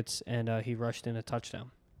targets and he rushed in a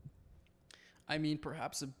touchdown. I mean,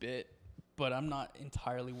 perhaps a bit, but I'm not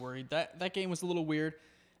entirely worried. That game was a little weird.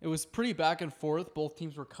 It was pretty back and forth. Both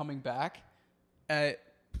teams were coming back at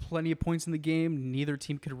plenty of points in the game. Neither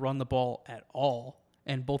team could run the ball at all,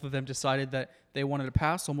 and both of them decided that they wanted to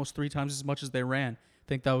pass almost 3 times as much as they ran. I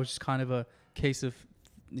think that was just kind of a case of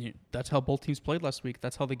that's how both teams played last week.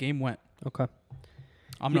 That's how the game went. Okay.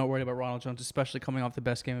 I'm not worried about Ronald Jones, especially coming off the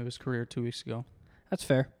best game of his career 2 weeks ago. That's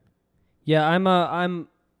fair. Yeah,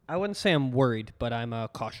 I wouldn't say I'm worried, but I'm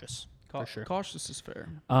cautious for sure. Cautious is fair.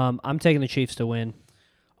 I'm taking the Chiefs to win.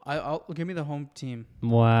 I'll give me the home team.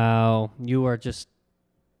 Wow, you are just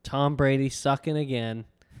Tom Brady sucking again.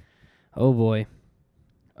 Oh boy.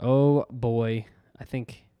 I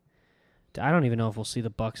don't even know if we'll see the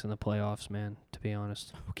Bucks in the playoffs, man, to be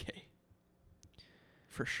honest. Okay.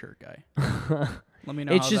 For sure, guy. Let me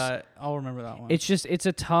know It's how just- that. I'll remember that one. It's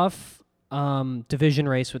a tough division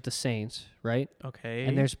race with the Saints, right? Okay.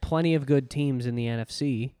 And there's plenty of good teams in the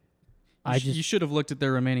NFC. You should have looked at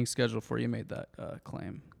their remaining schedule before you made that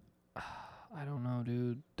claim. I don't know,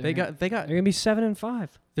 dude. They got. They're gonna be 7-5.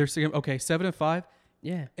 They're 7-5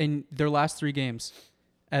 Yeah. in their last 3 games.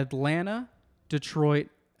 Atlanta, Detroit,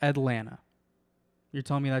 Atlanta. You're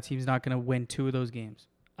telling me that team's not going to win 2 of those games,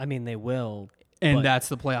 I mean, they will. and But- that's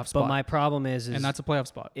the playoff spot. But my problem is and that's a playoff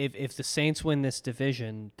spot. if the Saints win this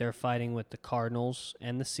division, they're fighting with the Cardinals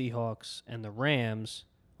and the Seahawks and the Rams.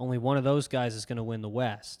 Only one of those guys is going to win the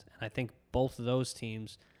West, and I think both of those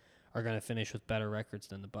teams are going to finish with better records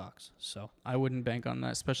than the Bucks. So I wouldn't bank on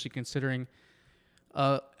that, especially considering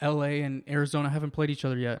L.A. and Arizona haven't played each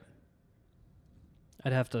other yet.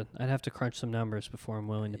 I'd have to crunch some numbers before I'm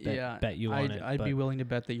willing to bet you on it. I'd be willing to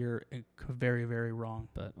bet that you're very, very wrong.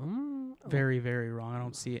 But Very, very wrong. I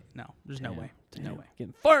don't see it. No, there's no way. There's no way.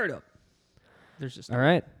 Getting fired up. There's just All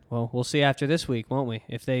right. Well, we'll see after this week, won't we?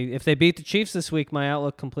 If they beat the Chiefs this week, my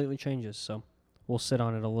outlook completely changes. So we'll sit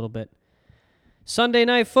on it a little bit. Sunday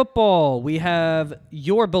Night Football. We have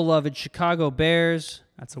your beloved Chicago Bears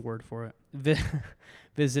That's a word for it.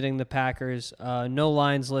 visiting the Packers. No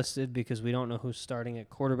lines listed because we don't know who's starting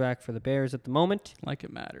at quarterback for the Bears at the moment. Like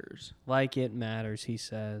it matters. Like it matters, he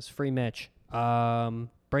says. Free Mitch.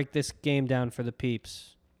 Break this game down for the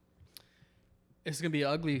peeps. It's going to be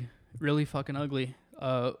ugly. Really fucking ugly.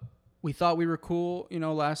 We thought we were cool,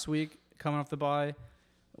 last week coming off the bye.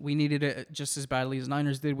 We needed it just as badly as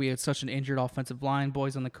Niners did. We had such an injured offensive line,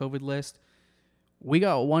 boys on the COVID list. We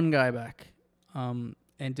got one guy back.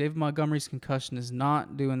 And David Montgomery's concussion is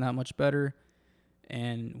not doing that much better.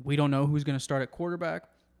 And we don't know who's going to start at quarterback.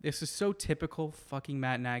 This is so typical fucking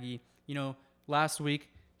Matt Nagy. Last week,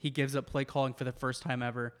 he gives up play calling for the first time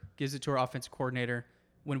ever, gives it to our offensive coordinator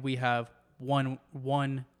when we have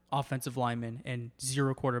one offensive lineman and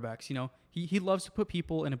 0 quarterbacks. He loves to put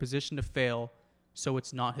people in a position to fail, so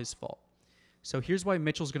it's not his fault. So here's why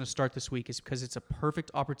Mitchell's going to start this week is because it's a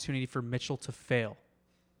perfect opportunity for Mitchell to fail.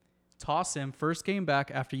 Toss him first game back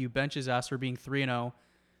after you bench his ass for being 3-0.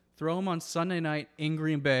 Throw him on Sunday night in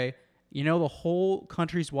Green Bay. The whole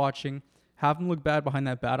country's watching. Have him look bad behind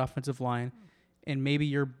that bad offensive line, and maybe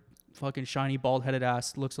your fucking shiny bald-headed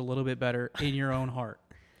ass looks a little bit better in your own heart.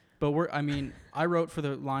 But I wrote for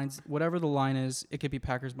the lines, whatever the line is, it could be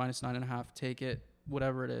Packers minus 9.5, take it.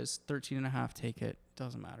 Whatever it is, 13.5, take it.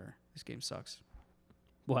 Doesn't matter. This game sucks.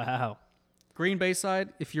 Wow. Green Bay side,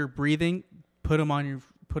 if you're breathing, put them on your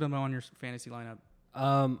fantasy lineup.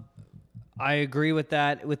 I agree with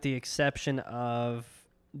that, with the exception of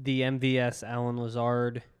the MVS Allen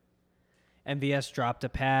Lazard. MVS dropped a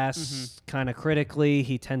pass kind of critically.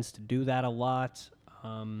 He tends to do that a lot.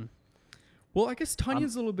 Well, I guess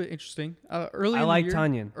Tunyan's a little bit interesting. I like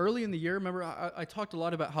Tunyon. Early in the year, remember, I talked a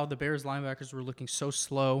lot about how the Bears linebackers were looking so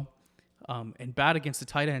slow and bad against the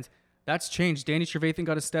tight ends. That's changed. Danny Trevathan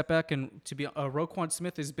got a step back, and Roquan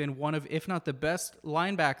Smith has been one of, if not the best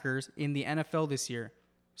linebackers in the NFL this year.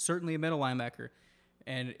 Certainly a middle linebacker.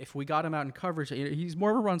 And if we got him out in coverage, he's more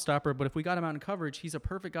of a run stopper, but if we got him out in coverage, he's a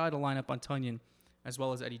perfect guy to line up on Tunyon as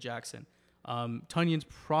well as Eddie Jackson. Tunyon's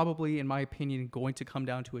probably, in my opinion, going to come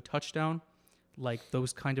down to a touchdown like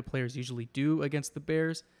those kind of players usually do against the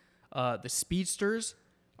Bears. The speedsters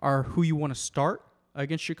are who you want to start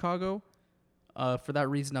against Chicago. For that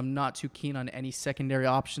reason, I'm not too keen on any secondary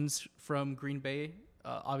options from Green Bay.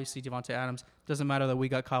 Obviously, Devontae Adams. Doesn't matter that we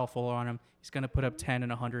got Kyle Fuller on him. He's going to put up 10 and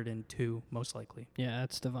 102, most likely. Yeah,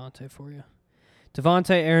 that's Devontae for you. Devontae,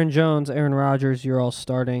 Aaron Jones, Aaron Rodgers, you're all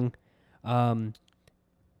starting.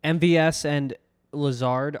 MVS and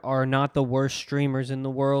Lazard are not the worst streamers in the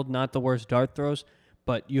world, not the worst dart throws,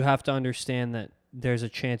 but you have to understand that there's a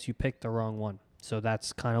chance you picked the wrong one. So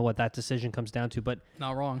that's kind of what that decision comes down to. But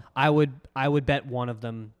not wrong. I would bet one of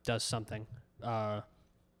them does something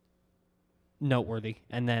noteworthy.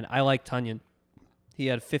 And then I like Tunyon. He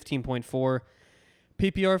had 15.4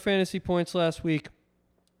 PPR fantasy points last week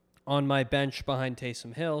on my bench behind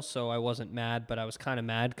Taysom Hill, so I wasn't mad, but I was kind of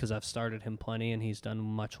mad because I've started him plenty, and he's done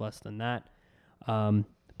much less than that.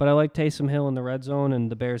 But I like Taysom Hill in the red zone, and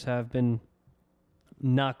the Bears have been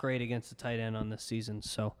not great against the tight end on this season,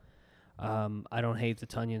 so I don't hate the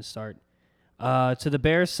Tunyon start. To the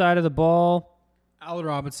Bears side of the ball. Allen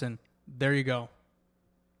Robinson. There you go.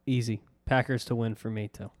 Easy. Packers to win for me,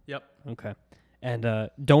 too. Yep. Okay. And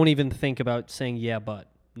don't even think about saying yeah, but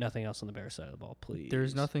nothing else on the Bears side of the ball, please.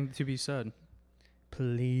 There's nothing to be said.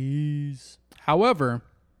 Please. However,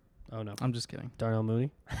 oh no, I'm just kidding. Darnell Mooney.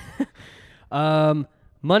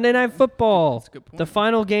 Monday Night Football. That's a good point. The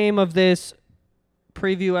final game of this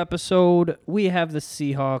preview episode, we have the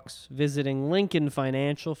Seahawks visiting Lincoln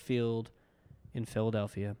Financial Field in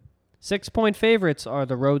Philadelphia. 6-point favorites are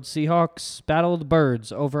the road Seahawks. Battle of the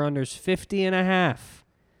Birds. Over-unders 50.5.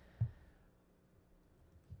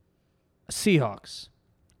 Seahawks.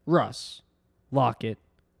 Russ. Lockett.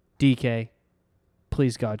 DK.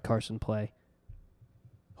 Please God, Carson play.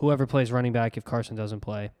 Whoever plays running back if Carson doesn't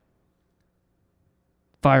play.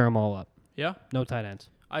 Fire them all up. Yeah. No tight ends.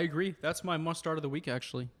 I agree. That's my must start of the week,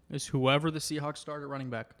 actually, is whoever the Seahawks start at running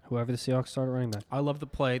back. Whoever the Seahawks start at running back. I love the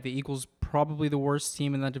play. The Eagles probably the worst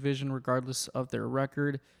team in that division, regardless of their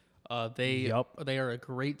record. They are a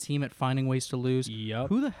great team at finding ways to lose. Yep.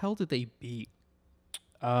 Who the hell did they beat?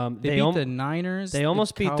 They beat the Niners. They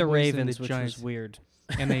almost beat the Cowboys, Ravens, and the which Giants. was weird.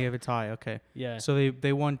 And they have a tie. Okay. Yeah. So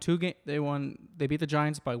they won 2 games. They beat the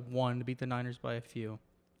Giants by 1. They beat the Niners by a few.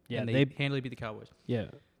 Yeah. And they handily beat the Cowboys. Yeah.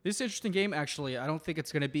 This is an interesting game, actually. I don't think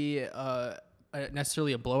it's going to be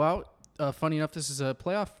necessarily a blowout. Funny enough, this is a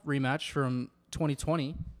playoff rematch from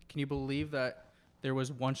 2020. Can you believe that there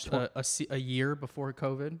was once a year before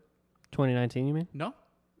COVID? 2019, you mean? No.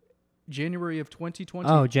 January of 2020.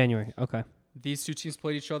 Oh, January. Okay. These two teams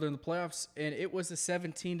played each other in the playoffs, and it was a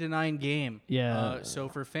 17-9 game. Yeah. So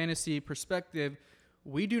for fantasy perspective,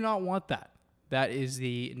 we do not want that. That is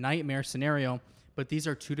the nightmare scenario, but these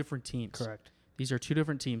are two different teams. Correct. These are two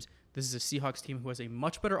different teams. This is a Seahawks team who has a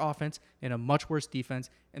much better offense and a much worse defense,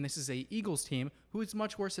 and this is a Eagles team who is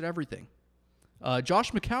much worse at everything.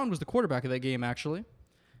 Josh McCown was the quarterback of that game, actually.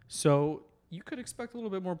 So you could expect a little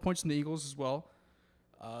bit more points from the Eagles as well.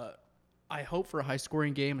 I hope for a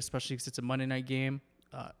high-scoring game, especially because it's a Monday night game.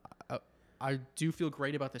 I do feel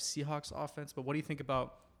great about the Seahawks offense, but what do you think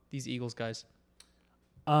about these Eagles guys?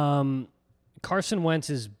 Carson Wentz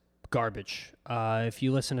is garbage. If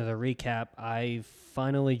you listen to the recap, I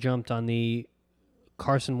finally jumped on the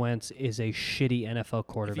Carson Wentz is a shitty NFL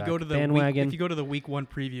quarterback. If you go to the week 1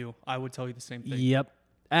 preview, I would tell you the same thing. Yep.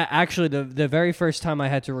 Actually, the very first time I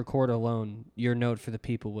had to record alone, your note for the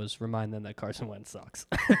people was remind them that Carson Wentz sucks.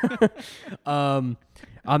 I'm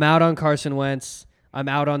out on Carson Wentz. I'm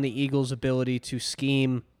out on the Eagles' ability to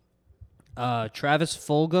scheme. Travis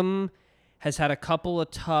Fulgham has had a couple of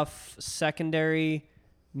tough secondary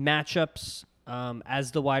matchups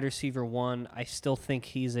as the wide receiver 1. I still think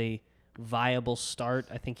he's a viable start.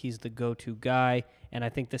 I think he's the go-to guy, and I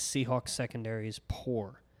think the Seahawks secondary is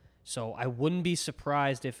poor. So I wouldn't be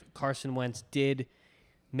surprised if Carson Wentz did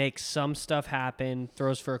make some stuff happen,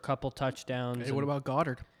 throws for a couple touchdowns. Hey, what about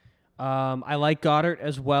Goddard? I like Goddard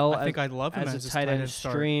as well. I think I love him as as a tight end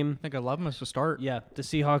start. stream. I think I love him as a start. Yeah, the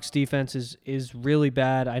Seahawks defense is really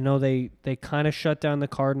bad. I know they kind of shut down the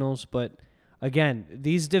Cardinals, but again,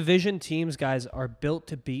 these division teams, guys, are built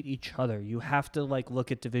to beat each other. You have to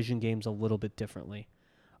look at division games a little bit differently,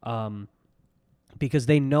 because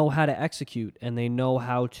they know how to execute and they know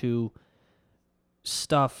how to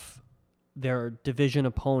stuff their division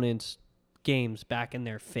opponents' games back in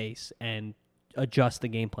their face and adjust the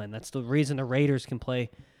game plan. That's the reason the Raiders can play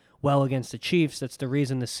well against the Chiefs. That's the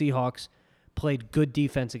reason the Seahawks played good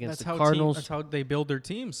defense against the Cardinals. That's how they build their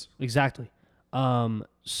teams. Exactly.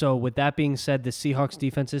 So with that being said, the Seahawks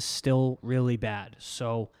defense is still really bad.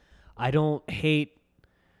 So I don't hate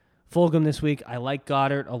Fulgham this week. I like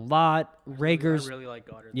Goddard a lot. Rager's, I really like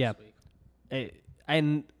Goddard yeah. this week.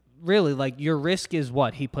 And really, your risk is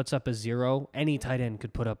what? He puts up a 0. Any tight end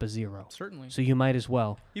could put up a 0. Certainly. So you might as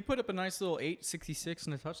well. He put up a nice little 866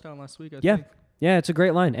 and a touchdown last week, I Yeah. think. Yeah, it's a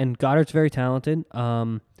great line. And Goddard's very talented.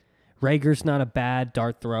 Rager's not a bad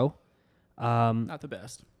dart throw. Not the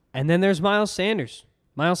best. And then there's Miles Sanders.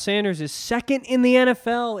 Miles Sanders is second in the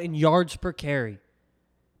NFL in yards per carry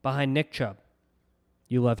behind Nick Chubb.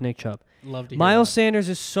 You love Nick Chubb. Love to hear Miles that. Sanders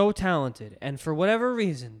is so talented, and for whatever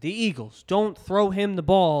reason, the Eagles don't throw him the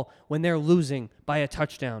ball when they're losing by a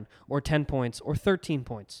touchdown or 10 points or 13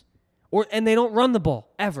 points. And they don't run the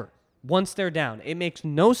ball ever once they're down. It makes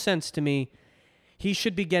no sense to me. He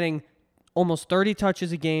should be getting almost 30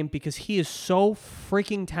 touches a game because he is so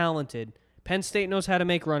freaking talented. Penn State knows how to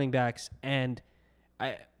make running backs, and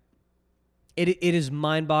it is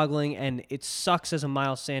mind-boggling, and it sucks as a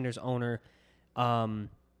Miles Sanders owner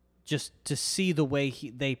just to see the way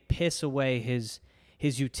they piss away his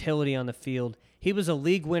utility on the field. He was a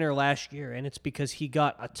league winner last year, and it's because he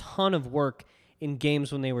got a ton of work in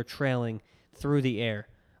games when they were trailing through the air.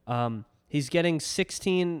 He's getting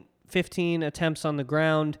 16, 15 attempts on the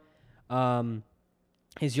ground.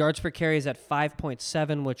 His yards per carry is at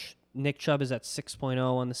 5.7, which Nick Chubb is at 6.0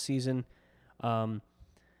 on the season.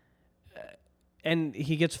 And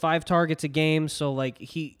he gets 5 targets a game, so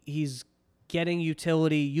he's getting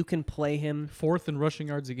utility. You can play him. 4th in rushing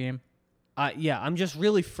yards a game. Yeah, I'm just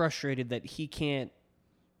really frustrated that he can't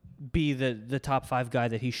be the top 5 guy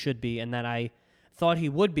that he should be and that I thought he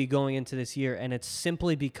would be going into this year, and it's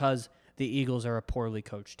simply because the Eagles are a poorly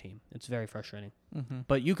coached team. It's very frustrating. Mm-hmm.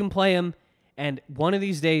 But you can play him, and one of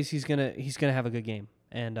these days he's gonna have a good game.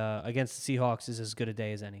 And against the Seahawks is as good a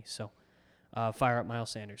day as any. So fire up Miles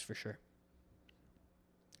Sanders for sure.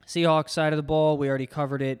 Seahawks side of the ball, we already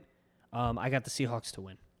covered it. I got the Seahawks to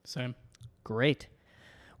win. Same. Great.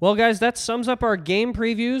 Well, guys, that sums up our game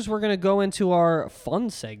previews. We're going to go into our fun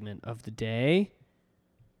segment of the day.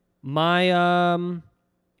 I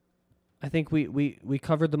think we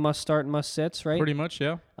covered the must start and must sits, right? Pretty much,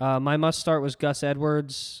 yeah. My must start was Gus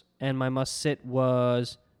Edwards, and my must sit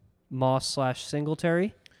was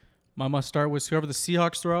Moss/Singletary. My must start was whoever the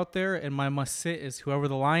Seahawks throw out there, and my must sit is whoever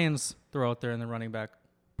the Lions throw out there in the running back.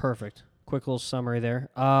 Perfect. Quick little summary there.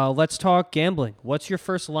 Let's talk gambling. What's your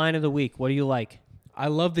first line of the week? What do you like? I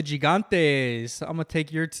love the Gigantes. I'm going to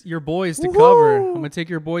take your boys to cover. I'm going to take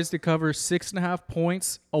your boys to cover 6.5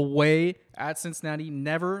 points away at Cincinnati.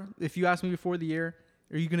 Never, if you asked me before the year,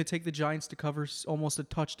 are you going to take the Giants to cover almost a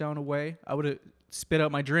touchdown away? I would have spit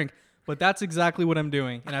out my drink. But that's exactly what I'm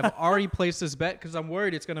doing. And I've already placed this bet because I'm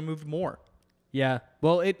worried it's going to move more. Yeah.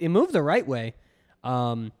 Well, it moved the right way.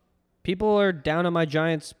 People are down on my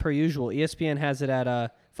Giants per usual. ESPN has it at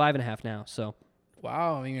 5.5 now. So.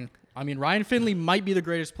 Wow. I mean, Ryan Finley might be the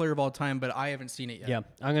greatest player of all time, but I haven't seen it yet. Yeah,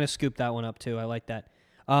 I'm going to scoop that one up too. I like that.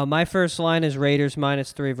 My first line is Raiders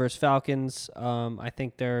 -3 versus Falcons. I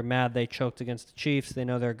think they're mad they choked against the Chiefs. They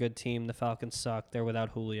know they're a good team. The Falcons suck. They're without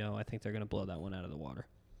Julio. I think they're going to blow that one out of the water.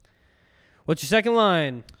 What's your second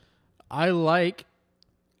line? I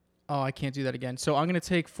can't do that again. So I'm going to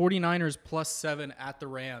take 49ers +7 at the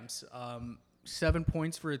Rams. 7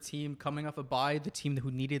 points for a team coming off a bye, the team who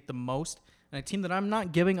needed it the most, and a team that I'm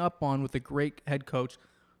not giving up on with a great head coach.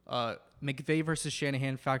 McVay versus Shanahan.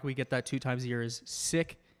 In fact, we get that 2 times a year is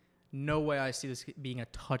sick. No way I see this being a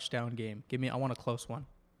touchdown game. I want a close one.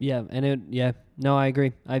 Yeah, no, I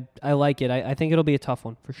agree. I like it. I think it'll be a tough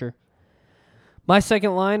one for sure. My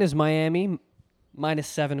second line is Miami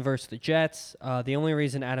 -7 versus the Jets. The only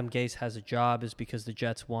reason Adam Gase has a job is because the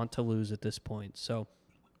Jets want to lose at this point. So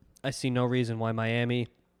I see no reason why Miami,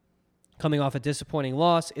 coming off a disappointing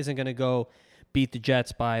loss, isn't going to go beat the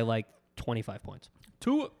Jets by 25 points.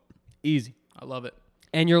 Easy. I love it.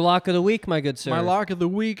 And your lock of the week, my good sir. My lock of the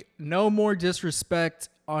week, no more disrespect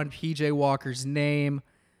on PJ Walker's name.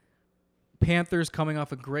 Panthers coming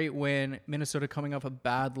off a great win. Minnesota coming off a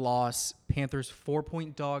bad loss. Panthers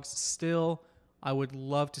 4-point dogs still. I would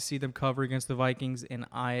love to see them cover against the Vikings, and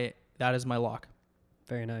that is my lock.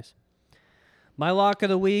 Very nice. My lock of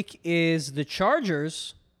the week is the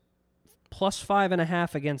Chargers plus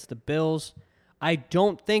 5.5 against the Bills. I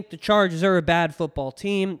don't think the Chargers are a bad football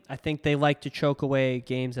team. I think they like to choke away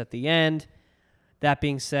games at the end. That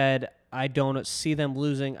being said, I don't see them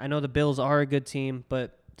losing. I know the Bills are a good team,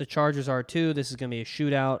 but the Chargers are too. This is going to be a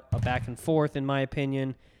shootout, a back and forth, in my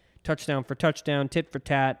opinion. Touchdown for touchdown, tit for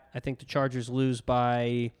tat. I think the Chargers lose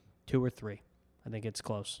by 2 or 3. I think it's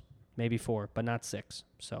close. Maybe 4, but not 6.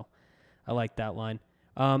 So I like that line.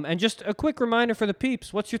 And just a quick reminder for the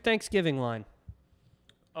peeps. What's your Thanksgiving line?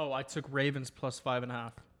 Oh, I took Ravens plus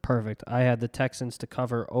 5.5. Perfect. I had the Texans to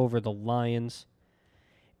cover over the Lions.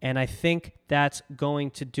 And I think that's going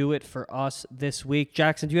to do it for us this week.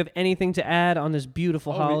 Jackson, do you have anything to add on this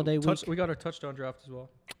beautiful holiday week? We got our touchdown draft as well.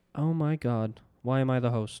 Oh, my God. Why am I the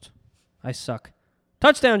host? I suck.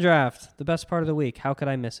 Touchdown draft, the best part of the week. How could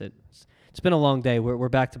I miss it? It's been a long day. We're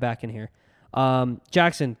back-to-back in here.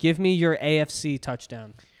 Jackson, give me your AFC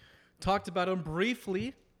touchdown. Talked about him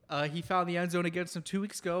briefly. He found the end zone against him 2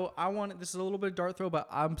 weeks ago. This is a little bit of dart throw, but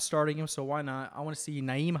I'm starting him, so why not? I want to see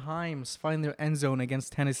Nyheim Hines find the end zone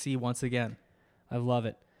against Tennessee once again. I love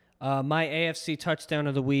it. My AFC touchdown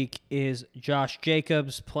of the week is Josh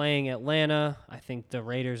Jacobs playing Atlanta. I think the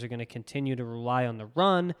Raiders are going to continue to rely on the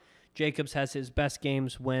run. Jacobs has his best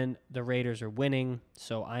games when the Raiders are winning,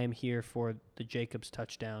 so I am here for the Jacobs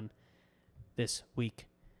touchdown this week.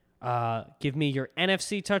 Give me your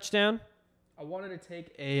NFC touchdown. I wanted to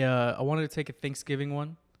take a Thanksgiving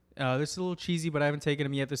one. This is a little cheesy, but I haven't taken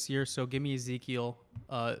him yet this year. So give me Ezekiel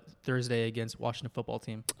Thursday against Washington football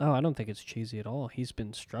team. Oh, I don't think it's cheesy at all. He's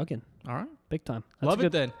been struggling. All right, big time. Love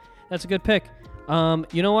it then. That's a good pick.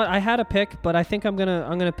 You know what? I had a pick, but I think I'm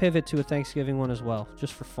gonna pivot to a Thanksgiving one as well,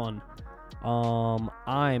 just for fun.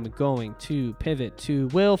 I'm going to pivot to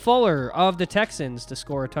Will Fuller of the Texans to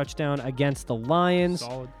score a touchdown against the Lions.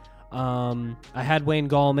 Solid. I had Wayne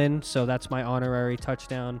Gallman, so that's my honorary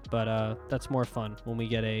touchdown, but that's more fun when we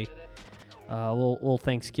get a little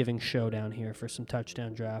Thanksgiving showdown here for some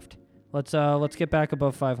touchdown draft. Let's get back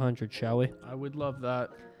above 500, shall we? I would love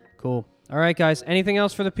that. Cool. All right, guys. Anything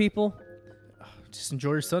else for the people? Just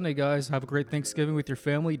enjoy your Sunday, guys. Have a great Thanksgiving with your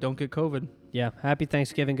family. Don't get COVID. Yeah, happy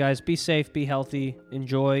Thanksgiving, guys. Be safe, be healthy,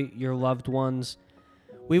 enjoy your loved ones.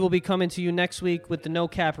 We will be coming to you next week with the No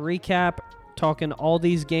Cap Recap, talking all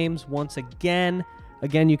these games once again.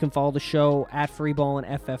 Again, you can follow the show at Freeball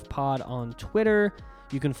and FF Pod on Twitter.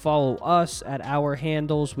 You can follow us at our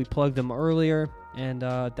handles. We plugged them earlier, and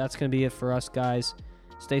that's going to be it for us, guys.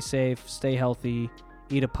 Stay safe, stay healthy,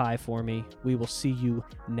 eat a pie for me. We will see you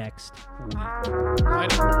next week.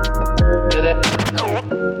 Right.